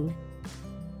gain.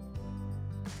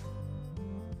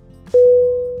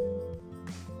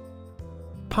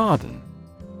 Pardon: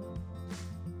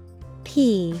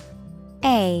 P-A-R-D-O-N.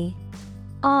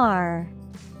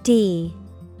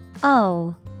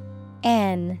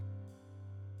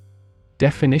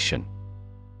 Definition: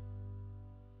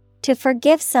 to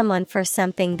forgive someone for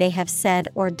something they have said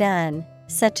or done,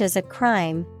 such as a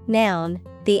crime. Noun,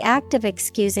 the act of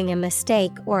excusing a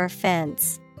mistake or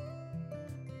offense.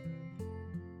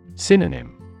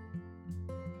 Synonym: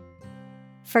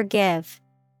 forgive,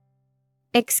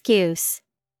 excuse,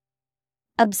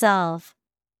 Absolve.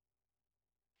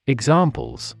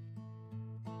 Examples: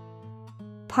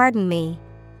 Pardon me.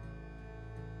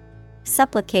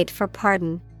 Supplicate for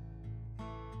pardon.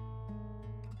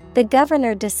 The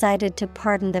governor decided to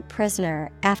pardon the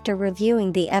prisoner after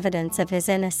reviewing the evidence of his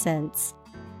innocence.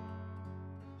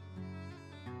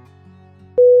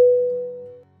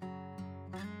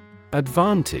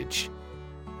 Advantage.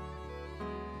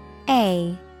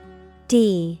 A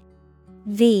D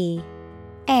V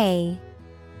A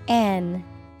N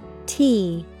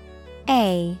T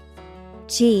A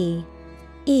G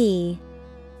E.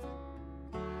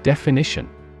 Definition: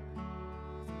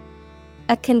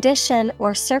 A condition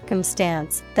or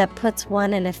circumstance that puts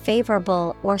one in a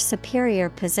favorable or superior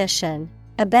position,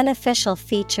 a beneficial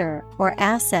feature or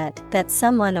asset that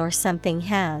someone or something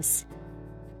has.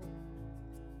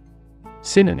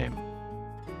 Synonym: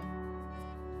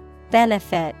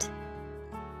 Benefit,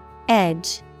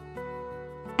 edge,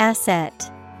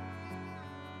 asset.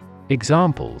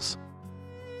 Examples: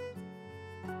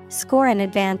 Score an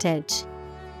advantage.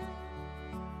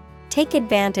 Take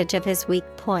advantage of his weak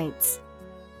points.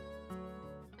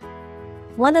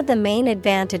 One of the main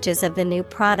advantages of the new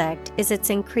product is its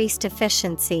increased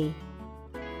efficiency.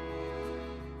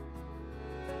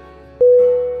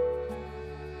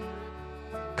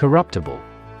 Corruptible.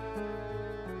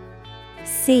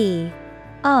 C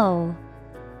O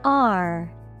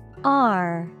R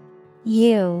R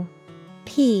U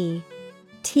P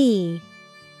T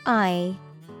I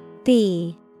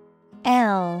B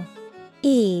L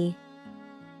E.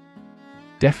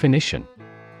 Definition: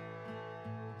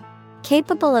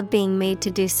 Capable of being made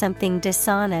to do something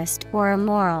dishonest or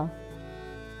immoral.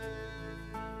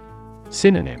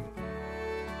 Synonym: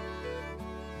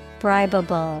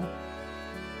 Bribable,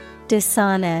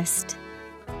 dishonest,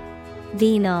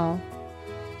 venal.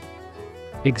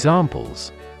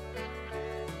 Examples: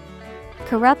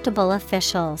 Corruptible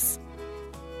officials.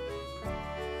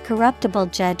 Corruptible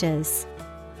judges.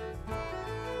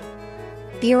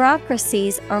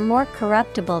 Bureaucracies are more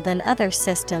corruptible than other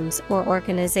systems or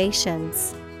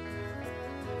organizations.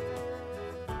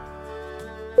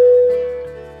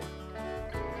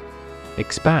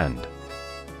 Expand.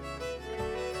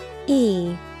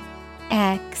 E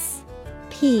X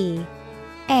P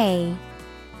A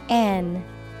N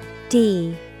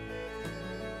D.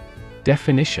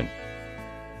 Definition: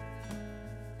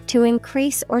 To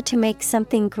increase or to make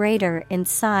something greater in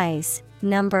size,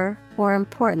 number, or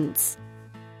importance.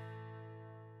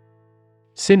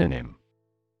 Synonym: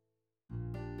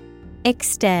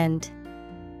 Extend,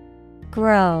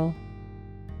 grow,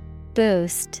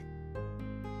 boost.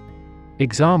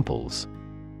 Examples: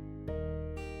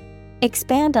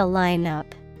 Expand a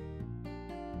lineup.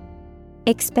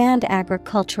 Expand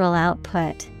agricultural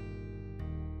output.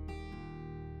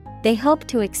 They hope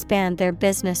to expand their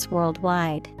business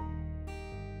worldwide.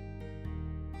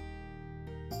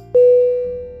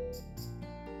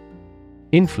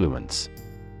 Influence.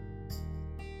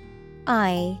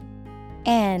 I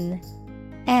N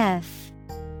F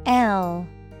L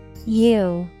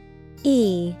U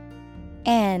E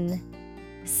N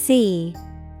C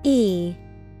E.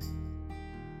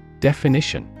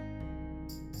 Definition: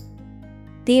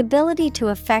 The ability to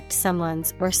affect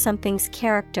someone's or something's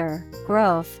character,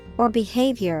 growth, or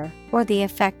behavior, or the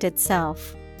effect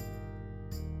itself.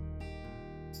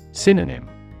 Synonym: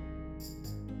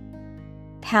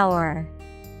 Power,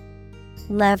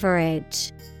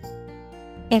 leverage,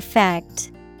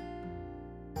 effect.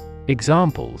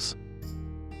 Examples: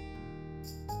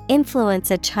 Influence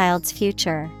a child's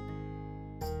future.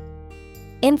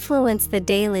 Influence the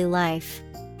daily life.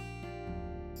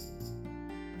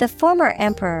 The former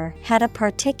emperor had a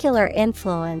particular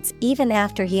influence even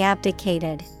after he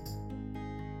abdicated.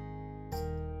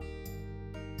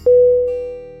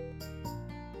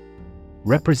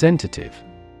 Representative.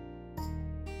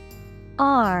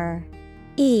 R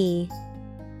E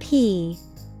P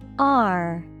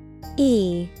R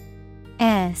E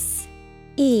S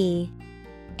E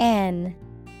N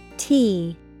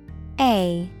T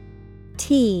A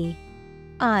T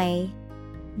I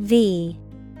V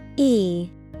E.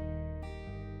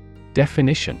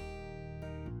 Definition: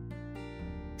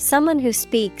 Someone who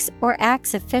speaks or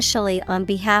acts officially on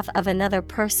behalf of another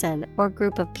person or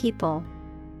group of people.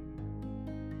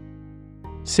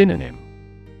 Synonym: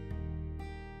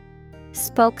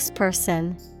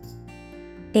 Spokesperson,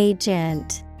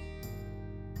 agent,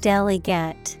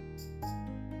 delegate.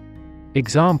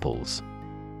 Examples: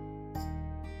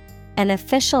 An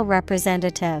official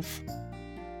representative.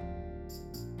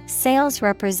 Sales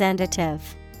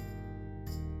representative.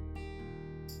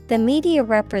 The media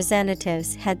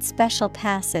representatives had special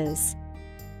passes.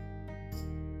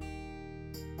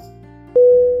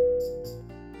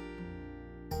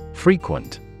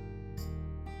 Frequent.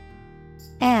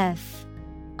 Frequent.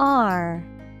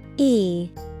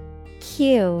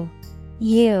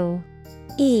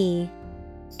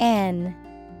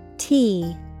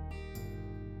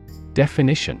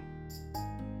 Definition.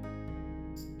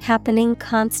 Happening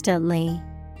constantly.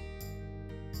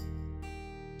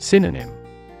 Synonym.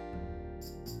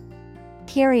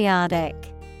 Periodic,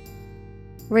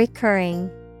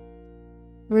 recurring,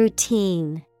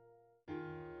 routine.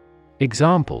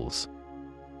 Examples.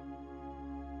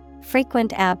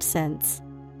 Frequent absence.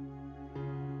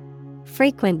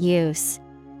 Frequent use.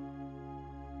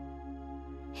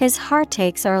 His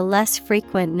heartaches are less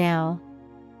frequent now.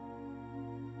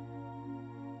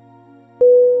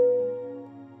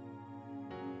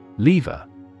 Lever.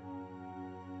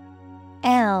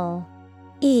 Lever.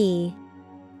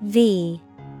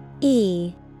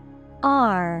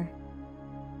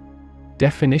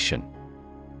 Definition.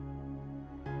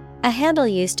 A handle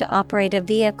used to operate a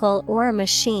vehicle or a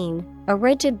machine, a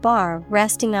rigid bar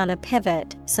resting on a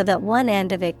pivot so that one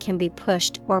end of it can be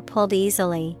pushed or pulled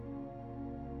easily.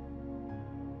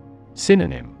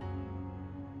 Synonym.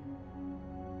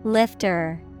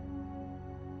 Lifter,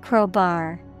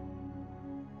 crowbar,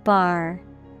 bar.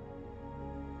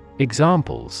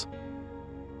 Examples.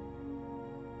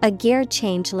 A gear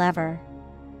change lever.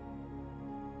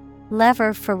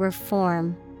 Lever for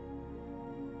reform.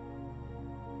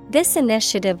 This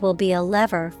initiative will be a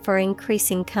lever for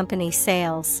increasing company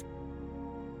sales.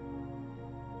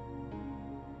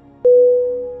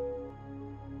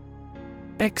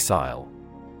 Exile.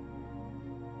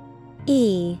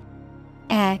 E-X-I-L-E.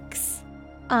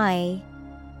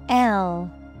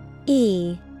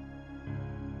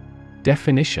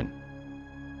 Definition.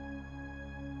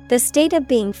 The state of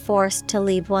being forced to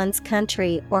leave one's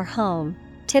country or home,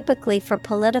 typically for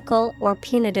political or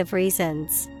punitive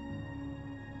reasons.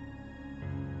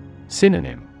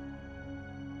 Synonym.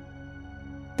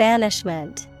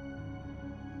 Banishment,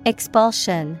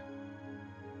 expulsion,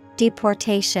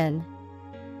 deportation.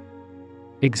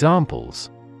 Examples.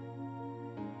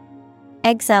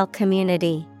 Exile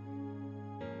community.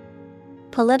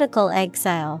 Political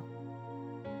exile.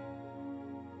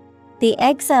 The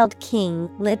exiled king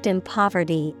lived in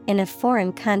poverty in a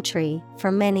foreign country for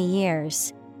many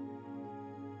years.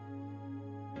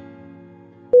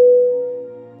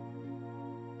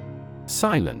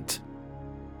 Silent.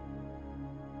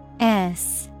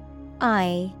 S-I-L-E-N-T.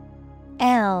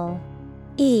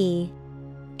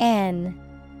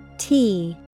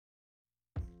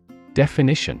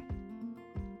 Definition.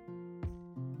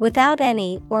 Without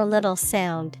any or little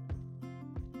sound.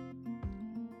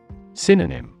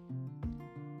 Synonym.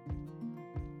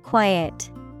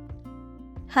 Quiet,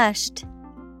 hushed,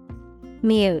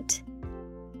 mute.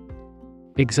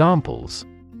 Examples.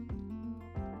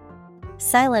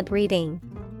 Silent reading.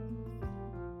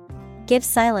 Give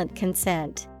silent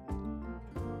consent.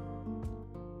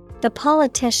 The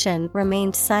politician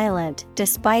remained silent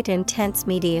despite intense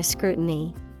media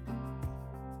scrutiny.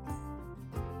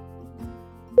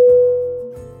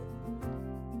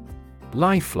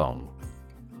 Lifelong.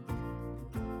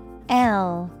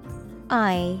 L-I-F-E-L-O-N-G.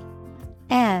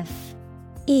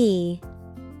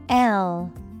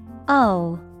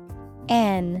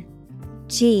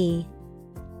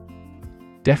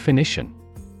 Definition.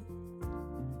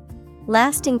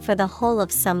 Lasting for the whole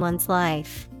of someone's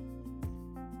life.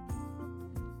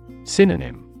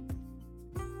 Synonym.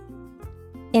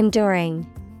 Enduring,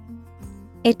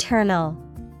 eternal,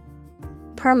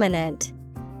 permanent.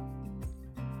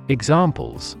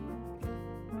 Examples.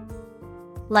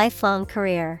 Lifelong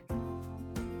career.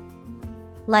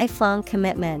 Lifelong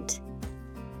commitment.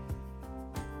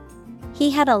 He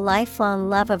had a lifelong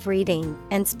love of reading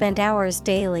and spent hours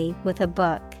daily with a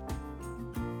book.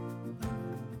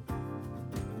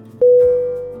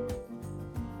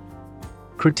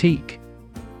 Critique.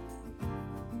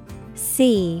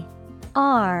 C-R-I-T-I-Q-U-E.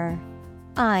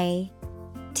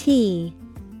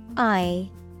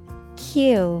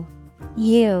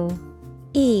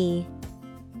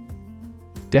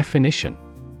 Definition.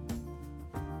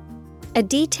 A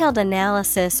detailed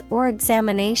analysis or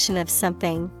examination of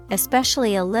something,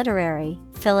 especially a literary,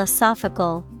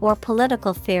 philosophical, or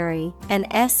political theory, an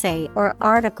essay or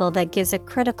article that gives a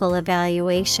critical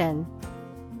evaluation.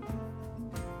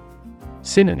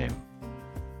 Synonym.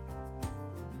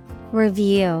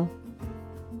 Review,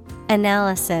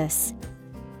 analysis,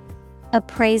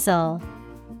 appraisal.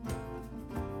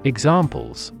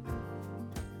 Examples.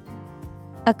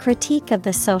 A critique of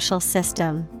the social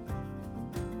system.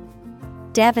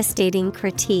 Devastating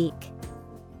critique.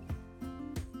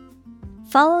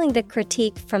 Following the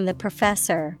critique from the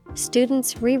professor,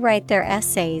 students rewrite their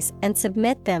essays and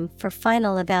submit them for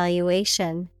final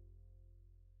evaluation.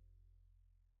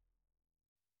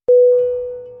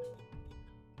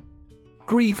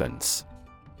 Grievance.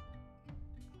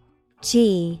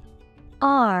 Grievance.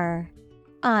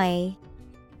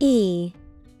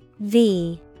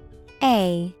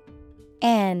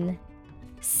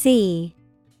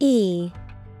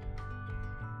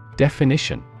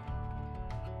 Definition.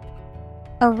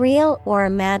 A real or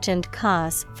imagined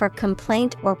cause for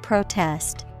complaint or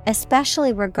protest,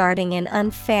 especially regarding an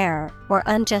unfair or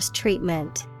unjust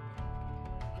treatment.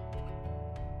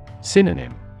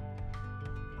 Synonym.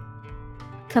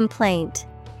 Complaint,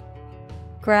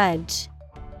 grudge,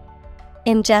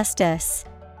 injustice.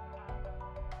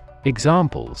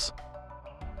 Examples.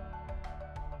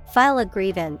 File a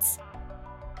grievance.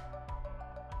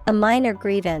 A minor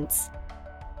grievance.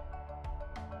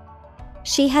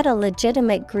 She had a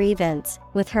legitimate grievance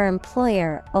with her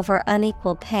employer over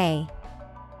unequal pay.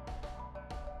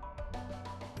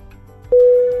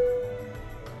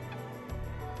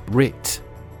 Writ.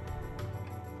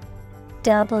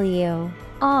 W-R-I-T.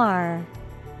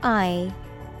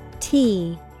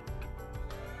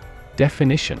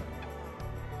 Definition.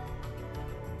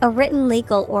 A written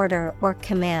legal order or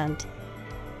command.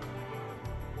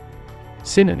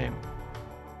 Synonym.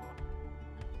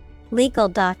 Legal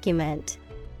document.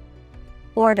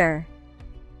 Order.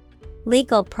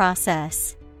 Legal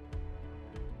process.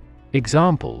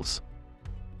 Examples.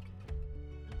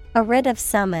 A writ of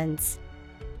summons.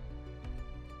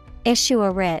 Issue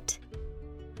a writ.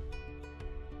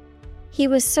 He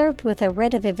was served with a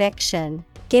writ of eviction,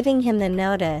 giving him the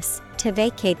notice to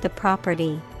vacate the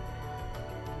property.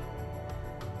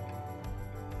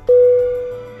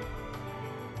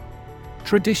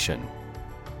 Tradition.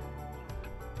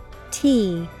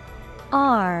 Tradition.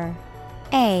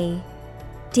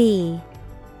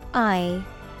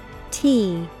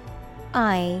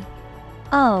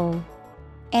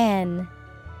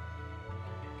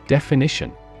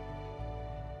 Definition.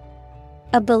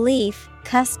 A belief,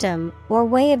 custom, or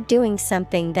way of doing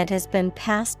something that has been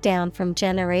passed down from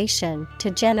generation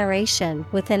to generation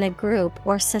within a group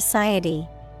or society.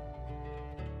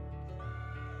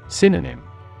 Synonym.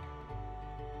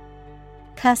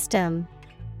 Custom,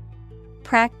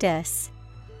 practice,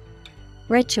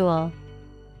 ritual.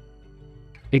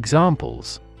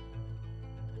 Examples.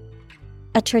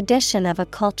 A tradition of a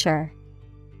culture.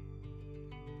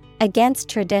 Against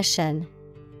tradition.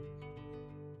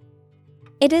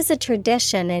 It is a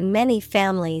tradition in many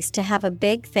families to have a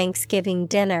big Thanksgiving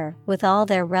dinner with all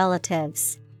their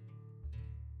relatives.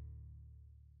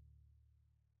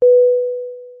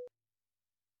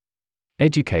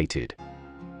 Educated.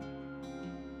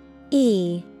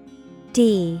 E-D-U-C-A-T-E-D.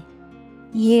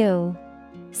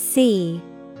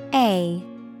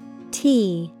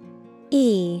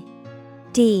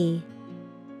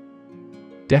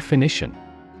 Definition.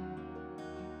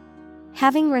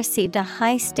 Having received a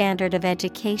high standard of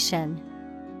education.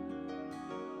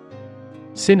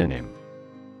 Synonym.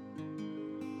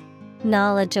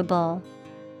 Knowledgeable,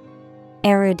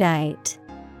 erudite,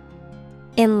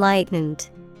 enlightened.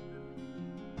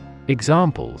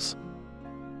 Examples.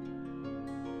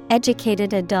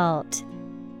 Educated adult.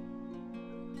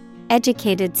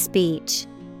 Educated speech.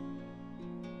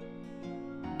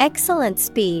 Excellent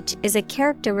speech is a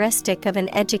characteristic of an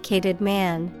educated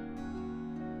man.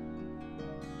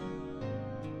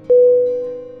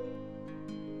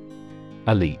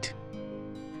 Elite.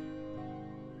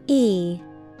 E-L-I-T-E.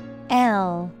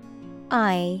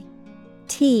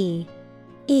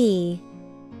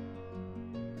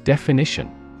 Definition.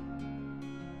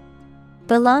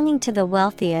 Belonging to the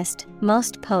wealthiest,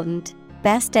 most potent,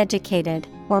 best educated,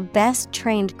 or best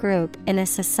trained group in a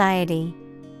society.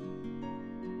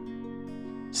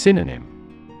 Synonym.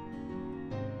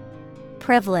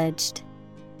 Privileged,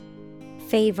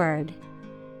 favored,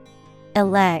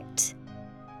 elect.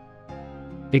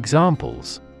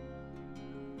 Examples.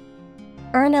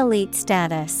 Earn elite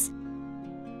status.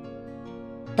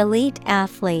 Elite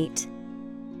athlete.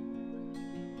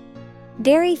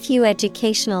 Very few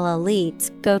educational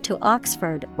elites go to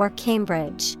Oxford or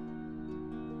Cambridge.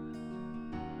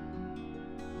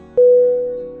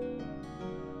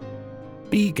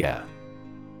 Eager.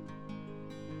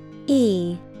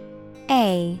 E-A-G-E-R.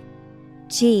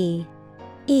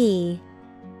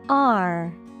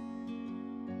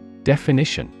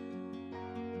 Definition.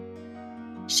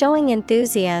 Showing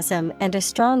enthusiasm and a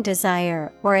strong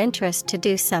desire or interest to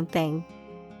do something.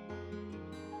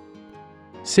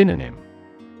 Synonym.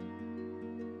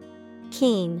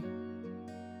 Keen,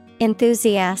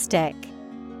 enthusiastic,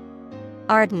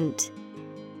 ardent.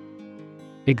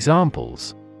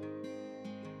 Examples: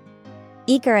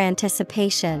 Eager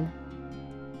anticipation.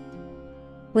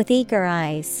 With eager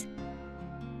eyes.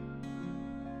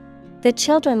 The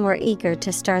children were eager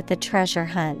to start the treasure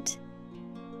hunt.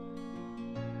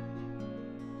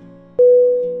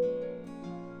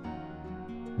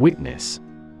 Witness.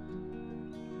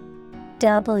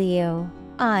 WITNESS.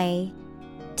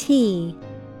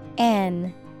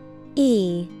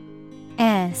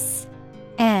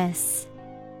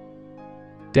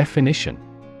 Definition: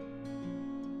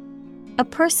 A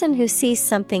person who sees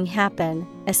something happen,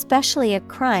 especially a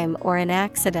crime or an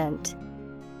accident.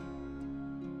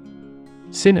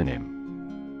 Synonym: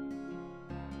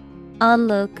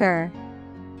 Onlooker,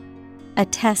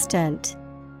 attestant,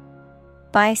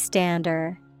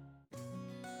 bystander.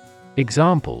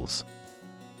 Examples: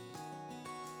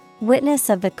 Witness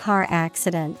of the car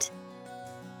accident.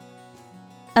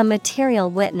 A material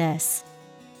witness.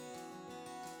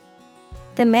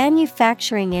 The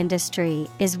manufacturing industry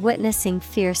is witnessing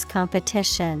fierce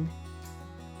competition.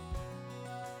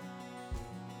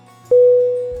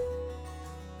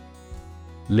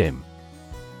 Limb.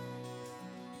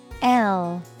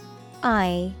 LIMB.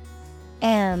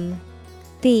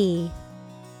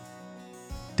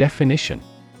 Definition: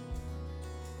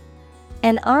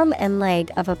 An arm and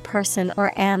leg of a person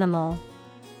or animal.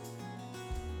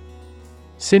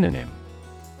 Synonym: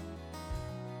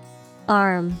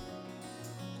 Arm,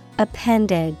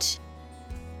 appendage,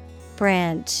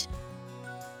 branch.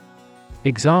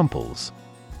 Examples: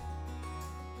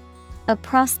 A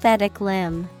prosthetic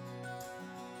limb.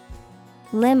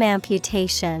 Limb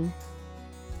amputation.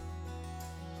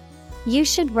 You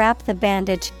should wrap the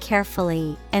bandage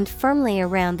carefully and firmly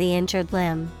around the injured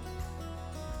limb.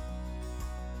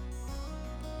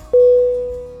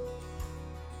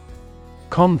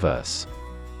 Converse.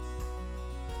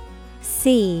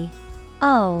 CONVERSE.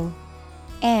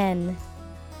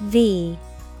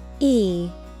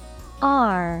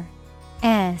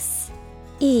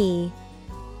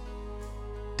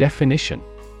 Definition: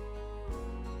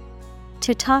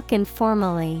 To talk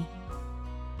informally.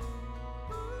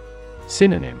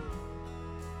 Synonym: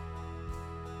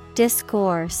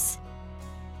 Discourse,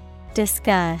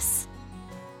 discuss,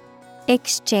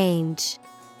 exchange.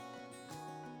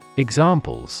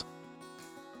 Examples: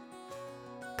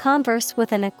 Converse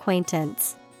with an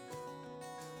acquaintance.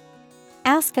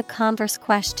 Ask a converse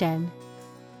question.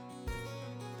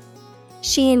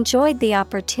 She enjoyed the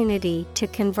opportunity to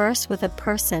converse with a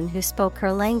person who spoke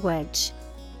her language.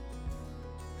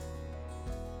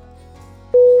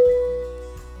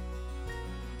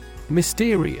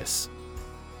 Mysterious.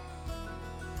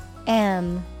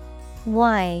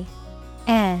 MYSTERIOUS.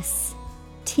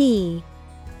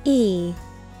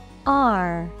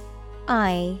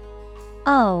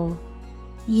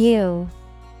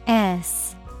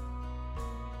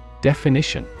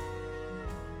 Definition: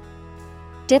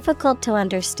 Difficult to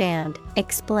understand,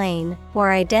 explain,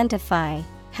 or identify,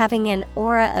 having an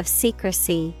aura of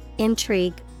secrecy,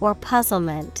 intrigue, or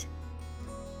puzzlement.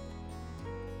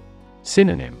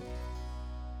 Synonym: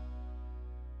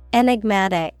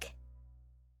 Enigmatic,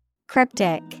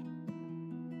 cryptic,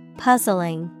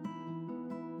 puzzling.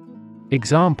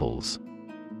 Examples: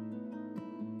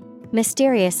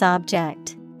 Mysterious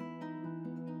object.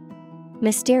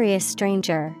 Mysterious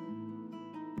stranger.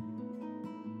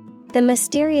 The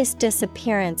mysterious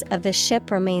disappearance of the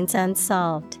ship remains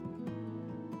unsolved.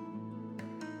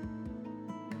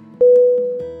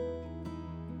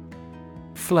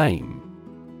 Flame.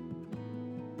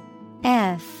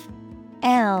 FLAME.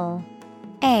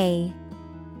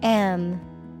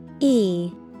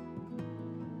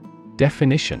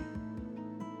 Definition: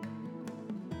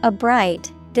 A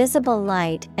bright, visible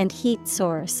light and heat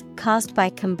source caused by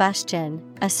combustion,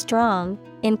 a strong,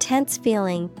 intense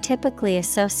feeling typically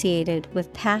associated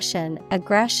with passion,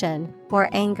 aggression, or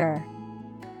anger.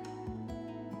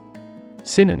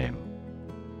 Synonym: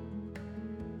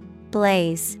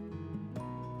 Blaze,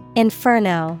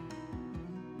 inferno,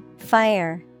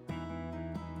 fire.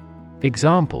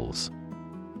 Examples: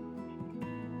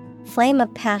 Flame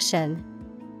of passion.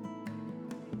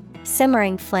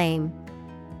 Simmering flame.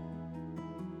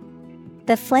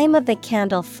 The flame of the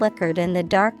candle flickered in the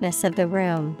darkness of the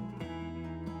room.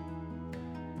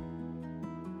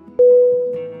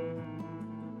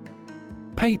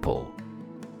 Papal.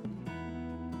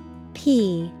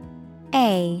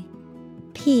 PAPAL.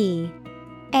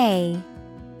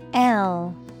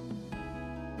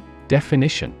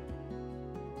 Definition: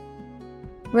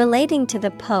 Relating to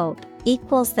the Pope,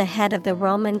 equals the head of the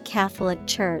Roman Catholic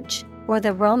Church, or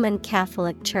the Roman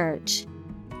Catholic Church.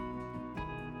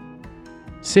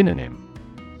 Synonym: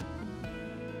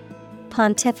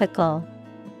 pontifical,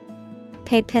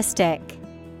 papistic,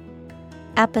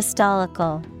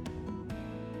 apostolical.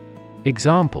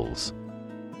 Examples: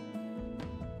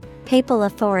 Papal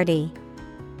authority,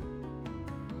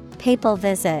 papal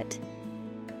visit.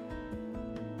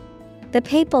 The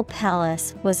papal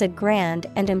palace was a grand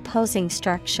and imposing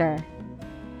structure.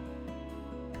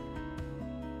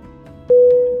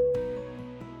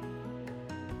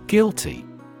 Guilty.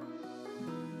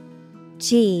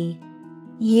 G-U-I-L-T-Y.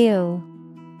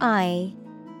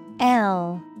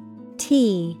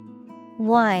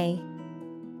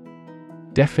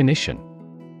 Definition: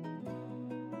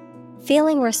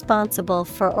 Feeling responsible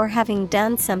for or having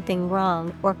done something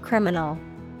wrong or criminal.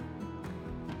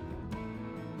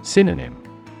 Synonym: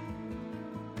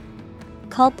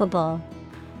 Culpable,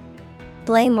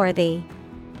 blameworthy,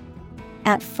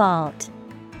 at fault.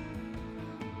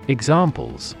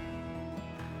 Examples: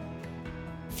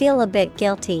 Feel a bit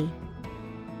guilty.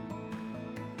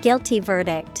 Guilty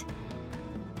verdict.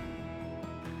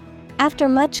 After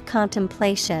much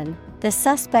contemplation, the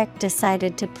suspect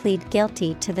decided to plead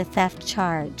guilty to the theft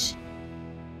charge.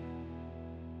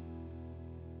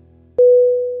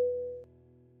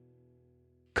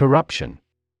 Corruption.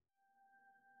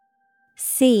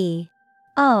 C-O-R-R-U-P-T-I-O-N.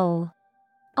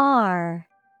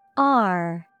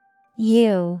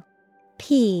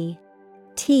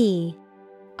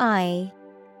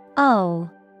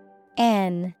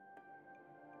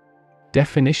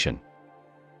 Definition: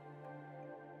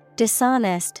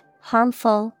 Dishonest,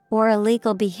 harmful, or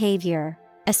illegal behavior,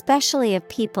 especially of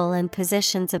people in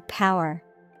positions of power.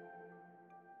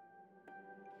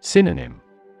 Synonym: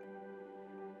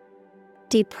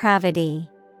 Depravity,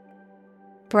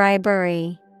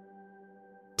 bribery,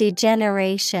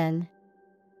 degeneration.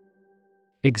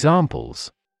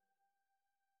 Examples: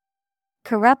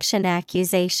 Corruption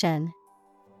accusation,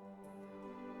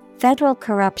 federal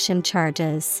corruption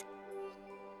charges.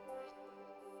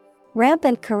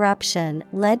 Rampant corruption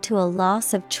led to a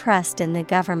loss of trust in the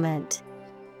government.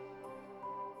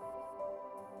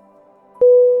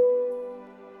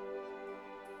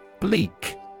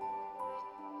 Bleak.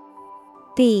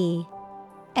 B-L-E-A-K.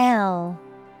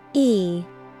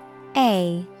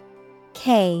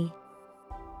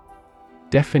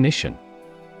 Definition: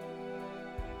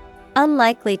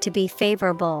 Unlikely to be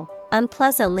favorable,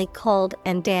 unpleasantly cold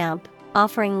and damp,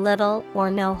 offering little or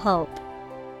no hope.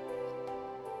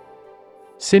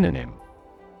 Synonym: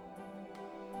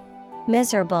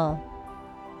 Miserable,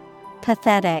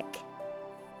 pathetic,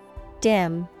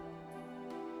 dim.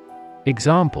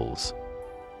 Examples: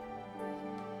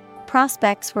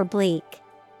 Prospects were bleak.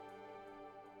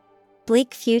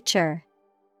 Bleak future.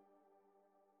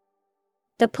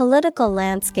 The political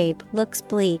landscape looks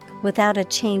bleak without a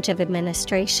change of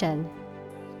administration.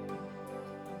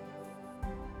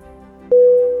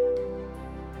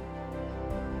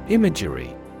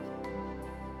 Imagery.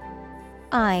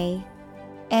 I-M-A-G-E-R-Y.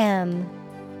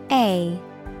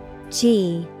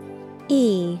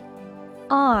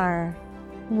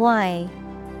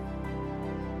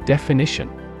 Definition: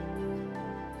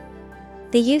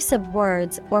 The use of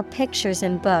words or pictures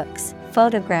in books,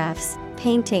 photographs,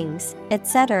 paintings,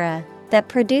 etc., that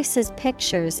produces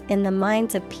pictures in the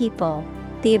minds of people,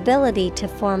 the ability to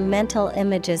form mental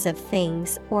images of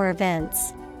things or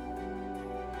events.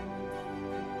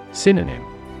 Synonym: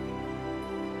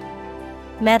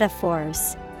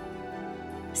 Metaphors,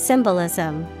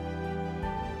 symbolism,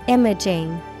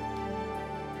 imaging.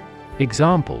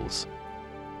 Examples: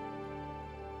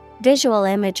 Visual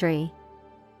imagery,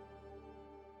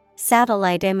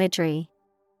 satellite imagery.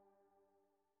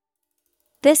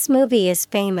 This movie is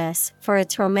famous for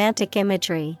its romantic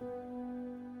imagery.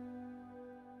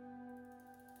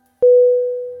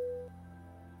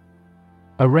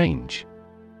 Arrange.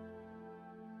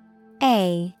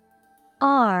 A-R-R-A-N-G-E.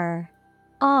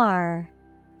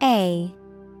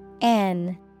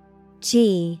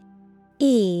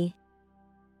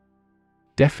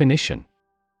 Definition: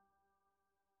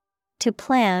 To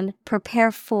plan,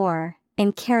 prepare for,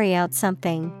 and carry out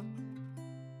something.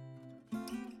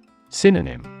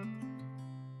 Synonym: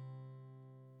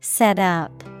 Set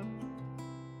up,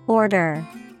 order,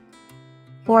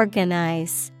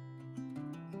 organize.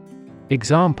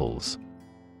 Examples: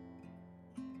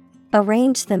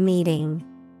 Arrange the meeting.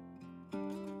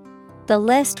 The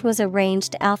list was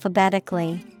arranged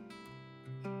alphabetically.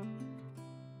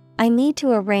 I need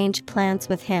to arrange plans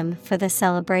with him for the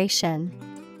celebration.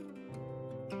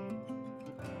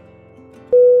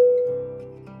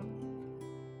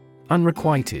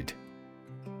 Unrequited.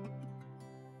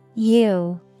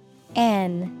 U-N-R-E-Q-U-I-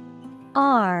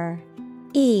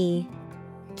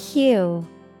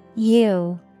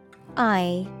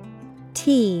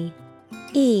 T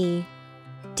E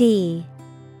D.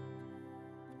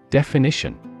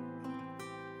 Definition: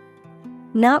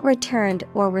 Not returned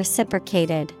or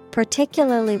reciprocated,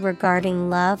 particularly regarding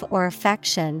love or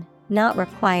affection, not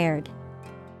required.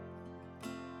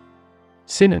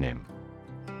 Synonym: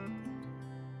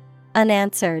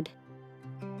 Unanswered,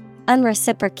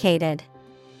 unreciprocated,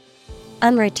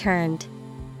 unreturned.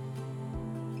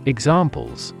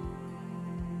 Examples: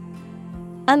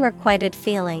 Unrequited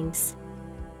feelings,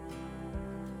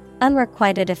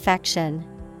 unrequited affection.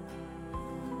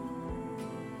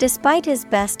 Despite his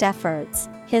best efforts,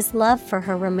 his love for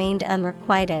her remained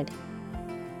unrequited.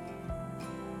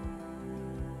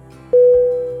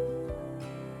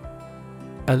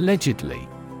 Allegedly.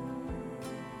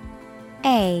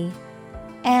 A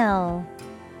L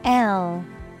L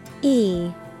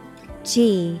E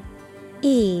G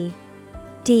E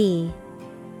D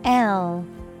L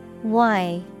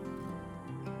Y.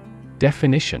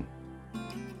 Definition: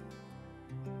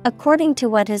 According to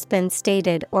what has been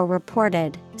stated or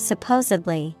reported,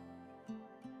 supposedly.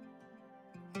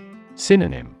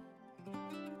 Synonym: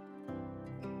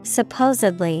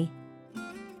 Supposedly,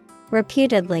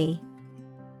 reputedly.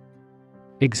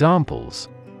 Examples: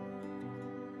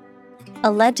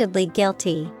 Allegedly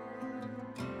guilty,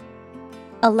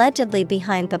 allegedly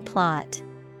behind the plot.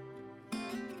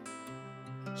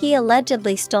 He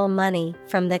allegedly stole money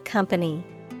from the company.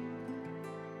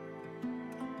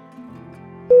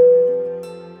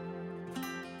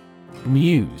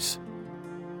 Muse.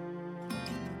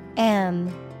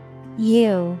 M-U-S-E.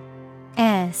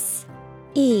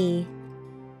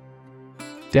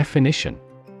 Definition: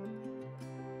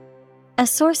 A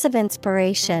source of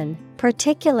inspiration,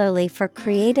 particularly for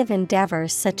creative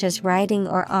endeavors such as writing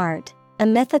or art, a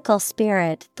mythical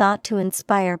spirit thought to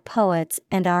inspire poets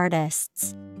and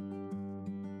artists.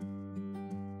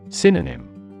 Synonym: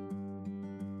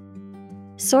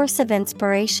 Source of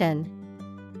inspiration,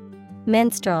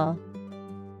 minstrel,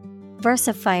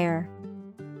 versifier.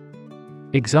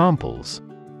 Examples: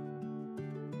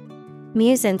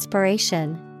 Muse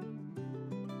inspiration,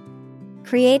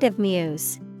 creative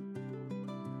muse.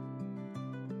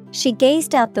 She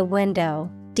gazed out the window,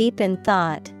 deep in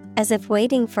thought, as if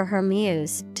waiting for her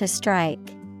muse to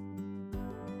strike.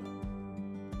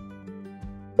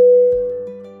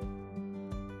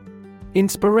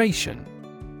 Inspiration.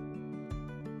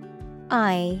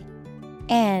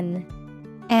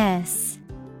 Inspiration.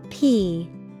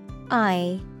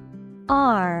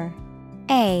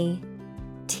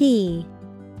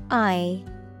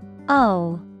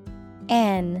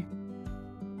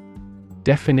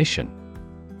 Definition: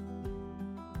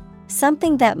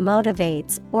 Something that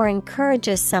motivates or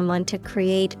encourages someone to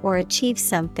create or achieve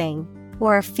something,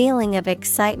 or a feeling of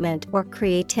excitement or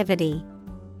creativity.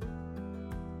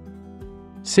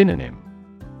 Synonym: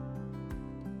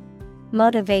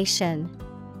 Motivation,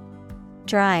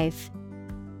 drive,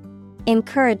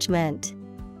 encouragement.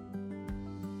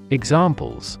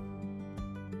 Examples: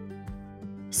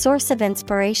 Source of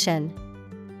inspiration.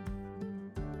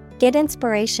 Get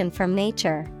inspiration from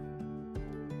nature.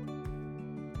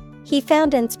 He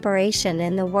found inspiration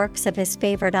in the works of his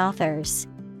favorite authors.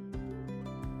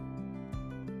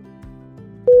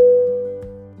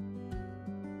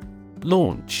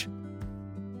 Launch.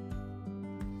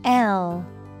 Launch.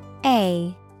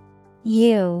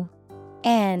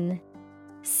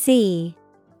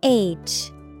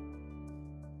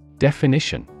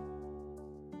 Definition: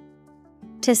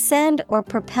 To send or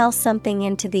propel something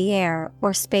into the air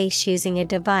or space using a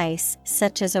device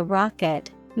such as a rocket,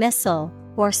 missile,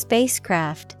 or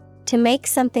spacecraft, to make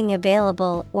something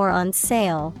available or on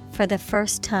sale for the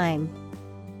first time.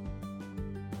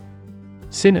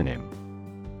 Synonym: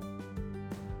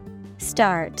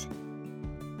 Start,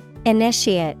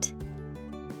 initiate,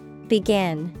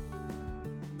 begin.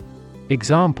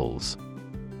 Examples: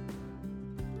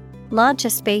 Launch a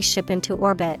spaceship into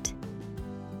orbit.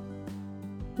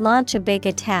 Launch a big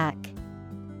attack.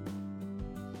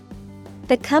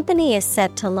 The company is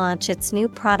set to launch its new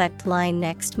product line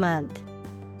next month.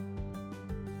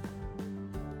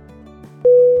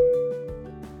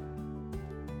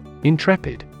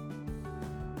 Intrepid.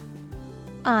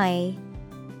 INTREPID.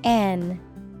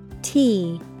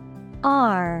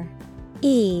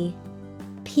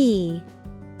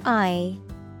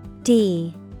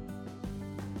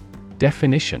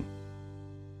 Definition: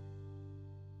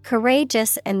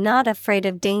 Courageous and not afraid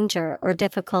of danger or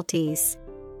difficulties.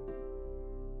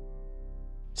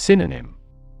 Synonym: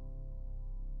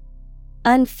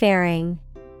 Unfearing,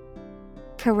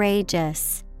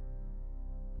 courageous,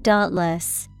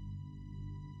 dauntless.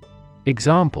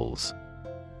 Examples: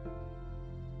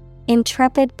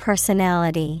 Intrepid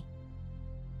personality.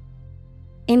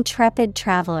 Intrepid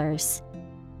travelers.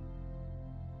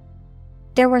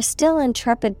 There were still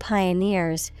intrepid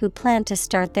pioneers who planned to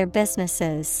start their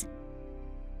businesses.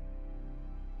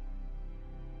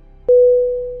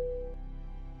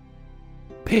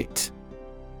 Pit.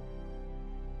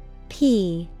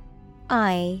 P-I-T.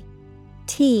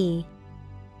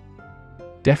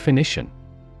 Definition: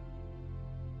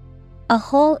 a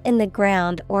hole in the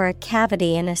ground or a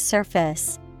cavity in a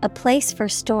surface, a place for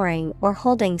storing or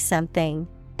holding something,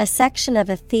 a section of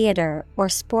a theater or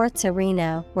sports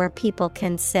arena where people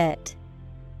can sit.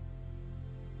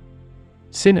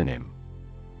 Synonym: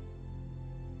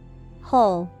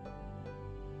 Hole,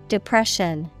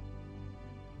 depression,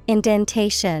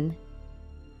 indentation.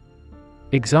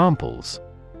 Examples: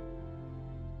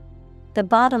 The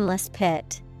bottomless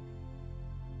pit.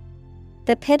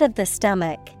 The pit of the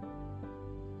stomach.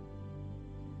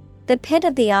 The pit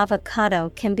of the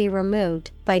avocado can be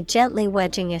removed by gently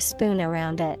wedging a spoon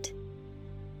around it.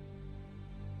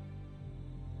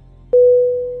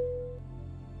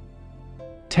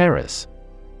 Terrace.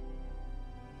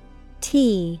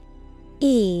 T-E-R-R-A-C-E.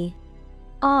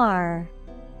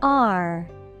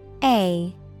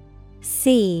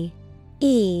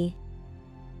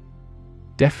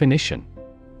 Definition: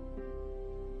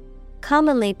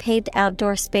 commonly paved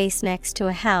outdoor space next to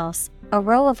a house, a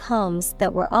row of homes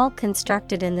that were all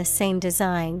constructed in the same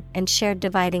design and shared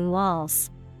dividing walls.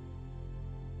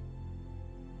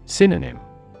 Synonym: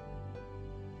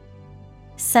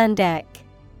 Sundeck,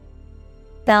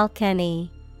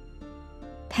 balcony,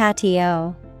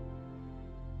 patio.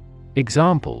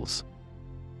 Examples: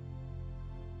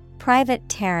 private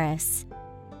terrace,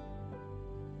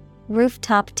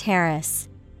 rooftop terrace.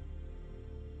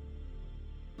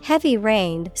 Heavy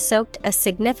rain soaked a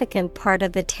significant part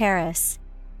of the terrace.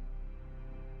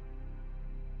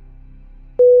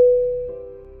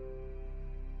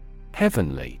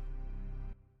 Heavenly.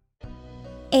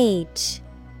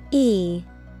 H-E-A-V-E-N-L-Y.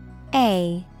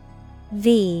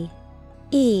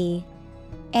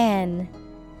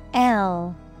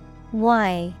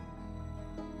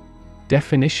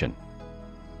 Definition: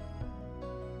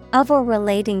 of or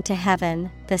relating to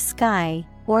heaven, the sky,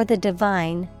 or the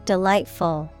divine,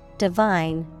 delightful,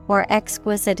 divine, or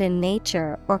exquisite in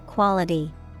nature or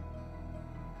quality.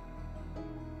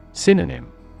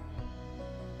 Synonym: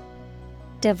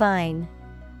 Divine,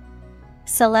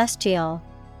 celestial,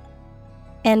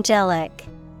 angelic.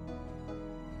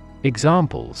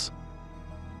 Examples: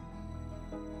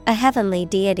 a heavenly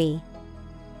deity,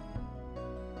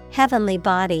 heavenly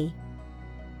body.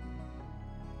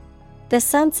 The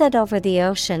sunset over the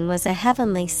ocean was a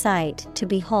heavenly sight to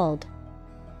behold.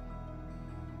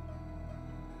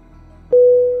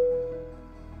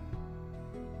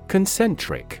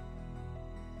 Concentric.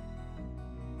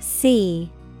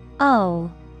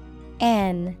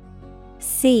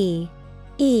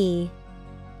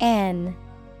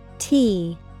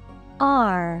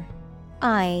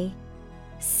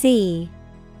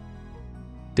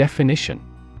 Definition: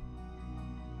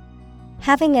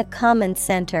 having a common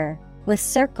center, with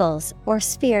circles or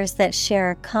spheres that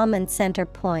share a common center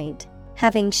point,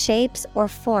 having shapes or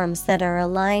forms that are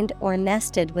aligned or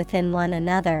nested within one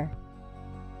another.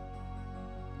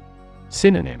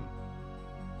 Synonym: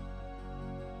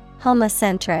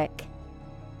 homocentric,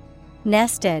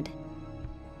 nested,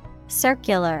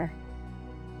 circular.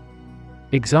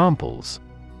 Examples: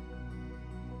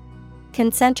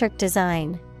 concentric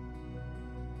design,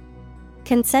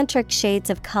 concentric shades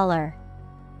of color.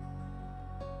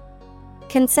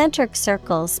 Concentric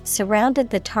circles surrounded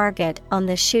the target on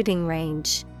the shooting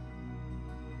range.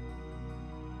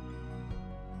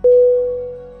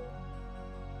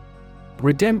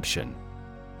 Redemption.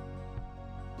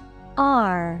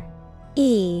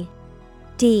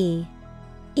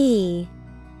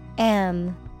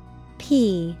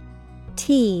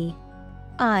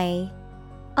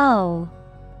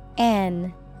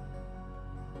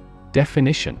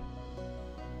 Definition: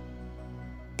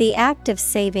 the act of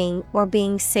saving or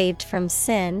being saved from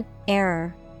sin,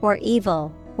 error, or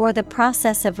evil, or the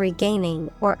process of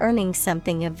regaining or earning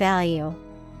something of value.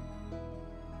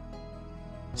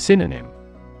 Synonym: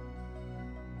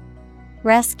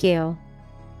 rescue,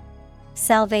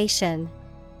 salvation,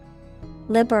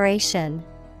 liberation.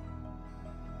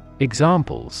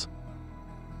 Examples: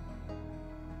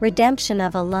 redemption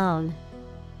of a loan,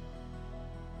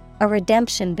 a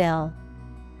redemption bill.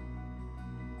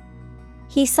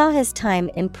 He saw his time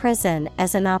in prison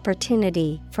as an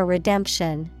opportunity for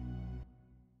redemption.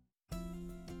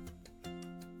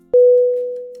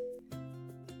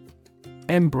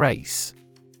 Embrace.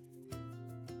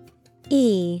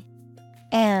 E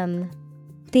M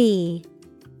B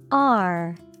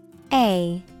R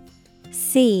A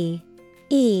C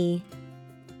E.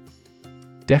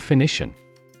 Definition: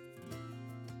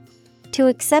 To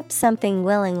accept something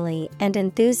willingly and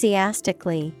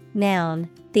enthusiastically. Noun,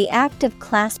 the act of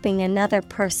clasping another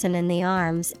person in the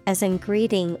arms as in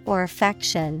greeting or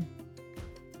affection.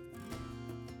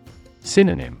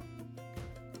 Synonym: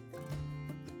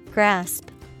 Grasp,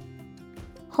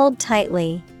 hold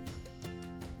tightly,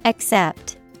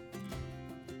 accept.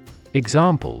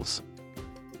 Examples: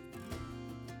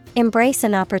 Embrace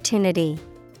an opportunity.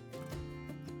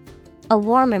 A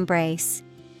warm embrace.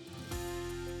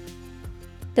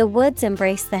 The woods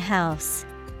embrace the house.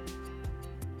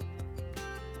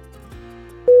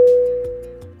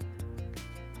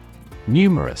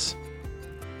 Numerous.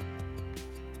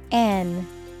 N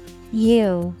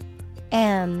U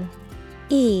M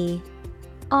E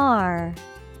R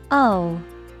O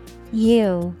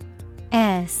U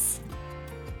S.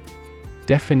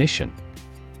 Definition: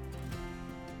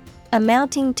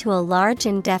 Amounting to a large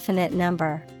indefinite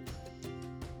number.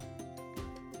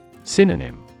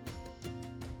 Synonym: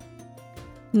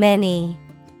 Many,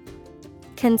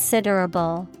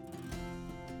 considerable,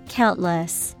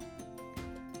 countless.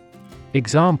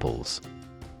 Examples: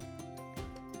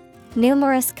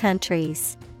 Numerous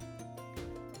countries.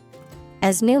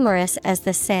 As numerous as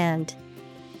the sand.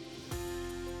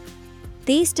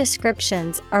 These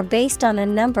descriptions are based on a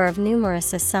number of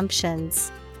numerous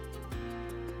assumptions.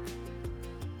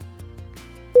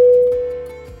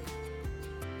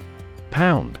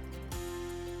 Pound.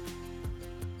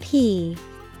 P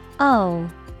O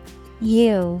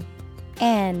U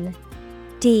N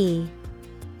D.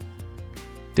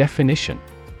 Definition: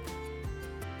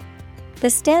 The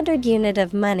standard unit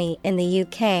of money in the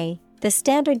UK, the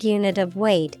standard unit of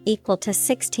weight equal to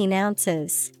 16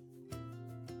 ounces.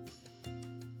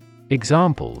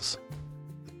 Examples: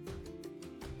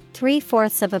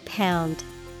 3/4 of a pound.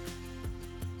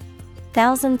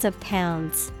 Thousands of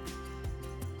pounds.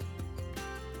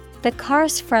 The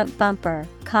car's front bumper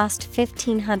cost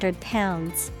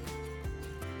 £1,500.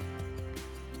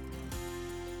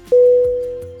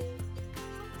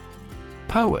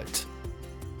 Poet.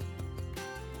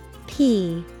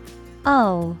 P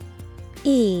O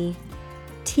E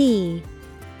T.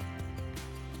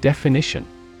 Definition: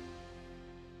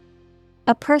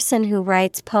 A person who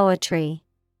writes poetry.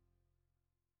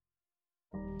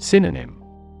 Synonym: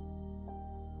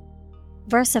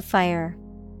 Versifier,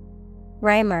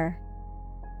 rhymer,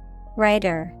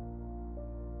 writer.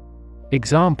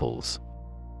 Examples: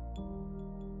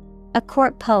 A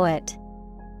court poet.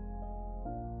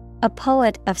 A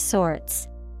poet of sorts.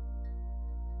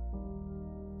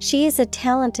 She is a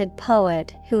talented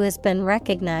poet who has been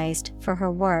recognized for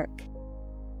her work.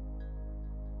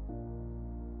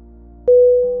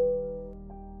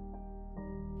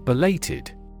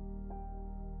 Belated.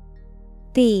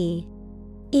 B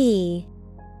E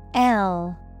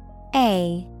L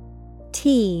A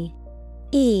T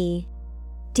E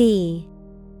D.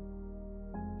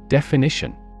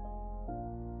 Definition: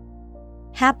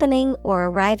 Happening or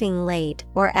arriving late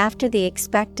or after the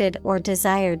expected or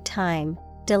desired time,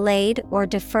 delayed or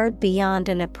deferred beyond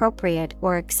an appropriate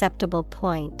or acceptable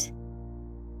point.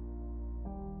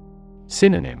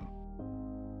 Synonym: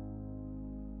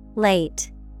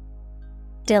 Late,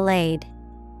 delayed,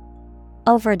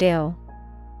 overdue.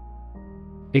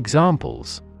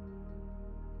 Examples: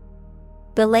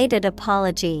 Belated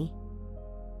apology.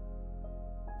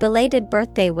 Belated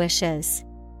birthday wishes.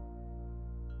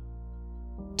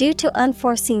 Due to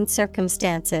unforeseen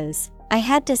circumstances, I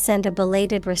had to send a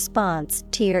belated response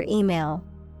to your email.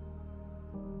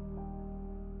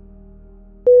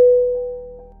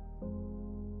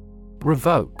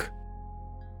 Revoke.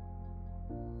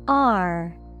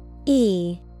 R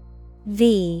E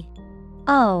V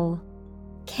O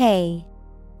K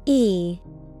E.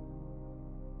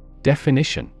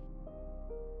 Definition: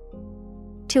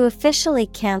 To officially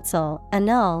cancel,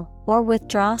 annul, or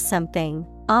withdraw something,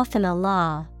 often a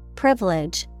law,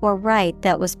 privilege, or right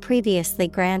that was previously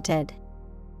granted.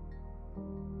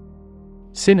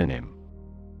 Synonym: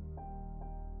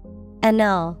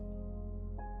 Annul,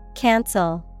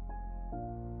 cancel,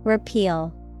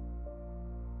 repeal.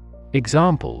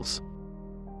 Examples: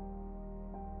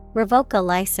 Revoke a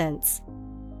license.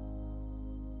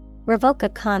 Revoke a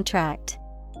contract.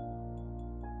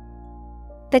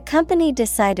 The company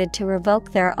decided to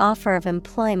revoke their offer of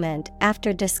employment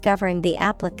after discovering the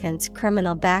applicant's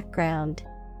criminal background.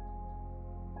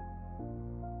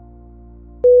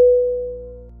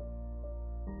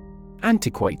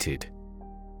 Antiquated.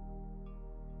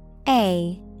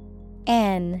 A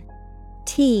N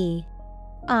T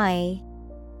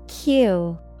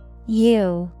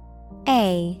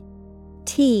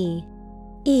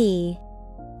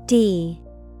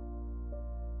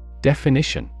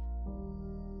Definition: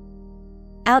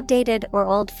 outdated or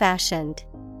old-fashioned.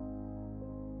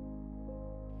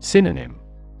 Synonym: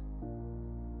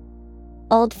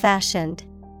 Old-fashioned,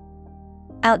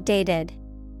 outdated,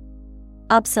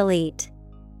 obsolete.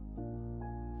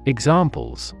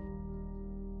 Examples: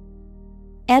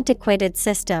 Antiquated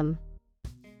system.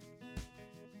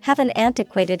 Have an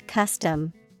antiquated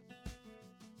custom.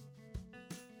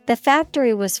 The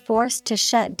factory was forced to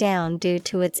shut down due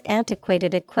to its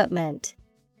antiquated equipment.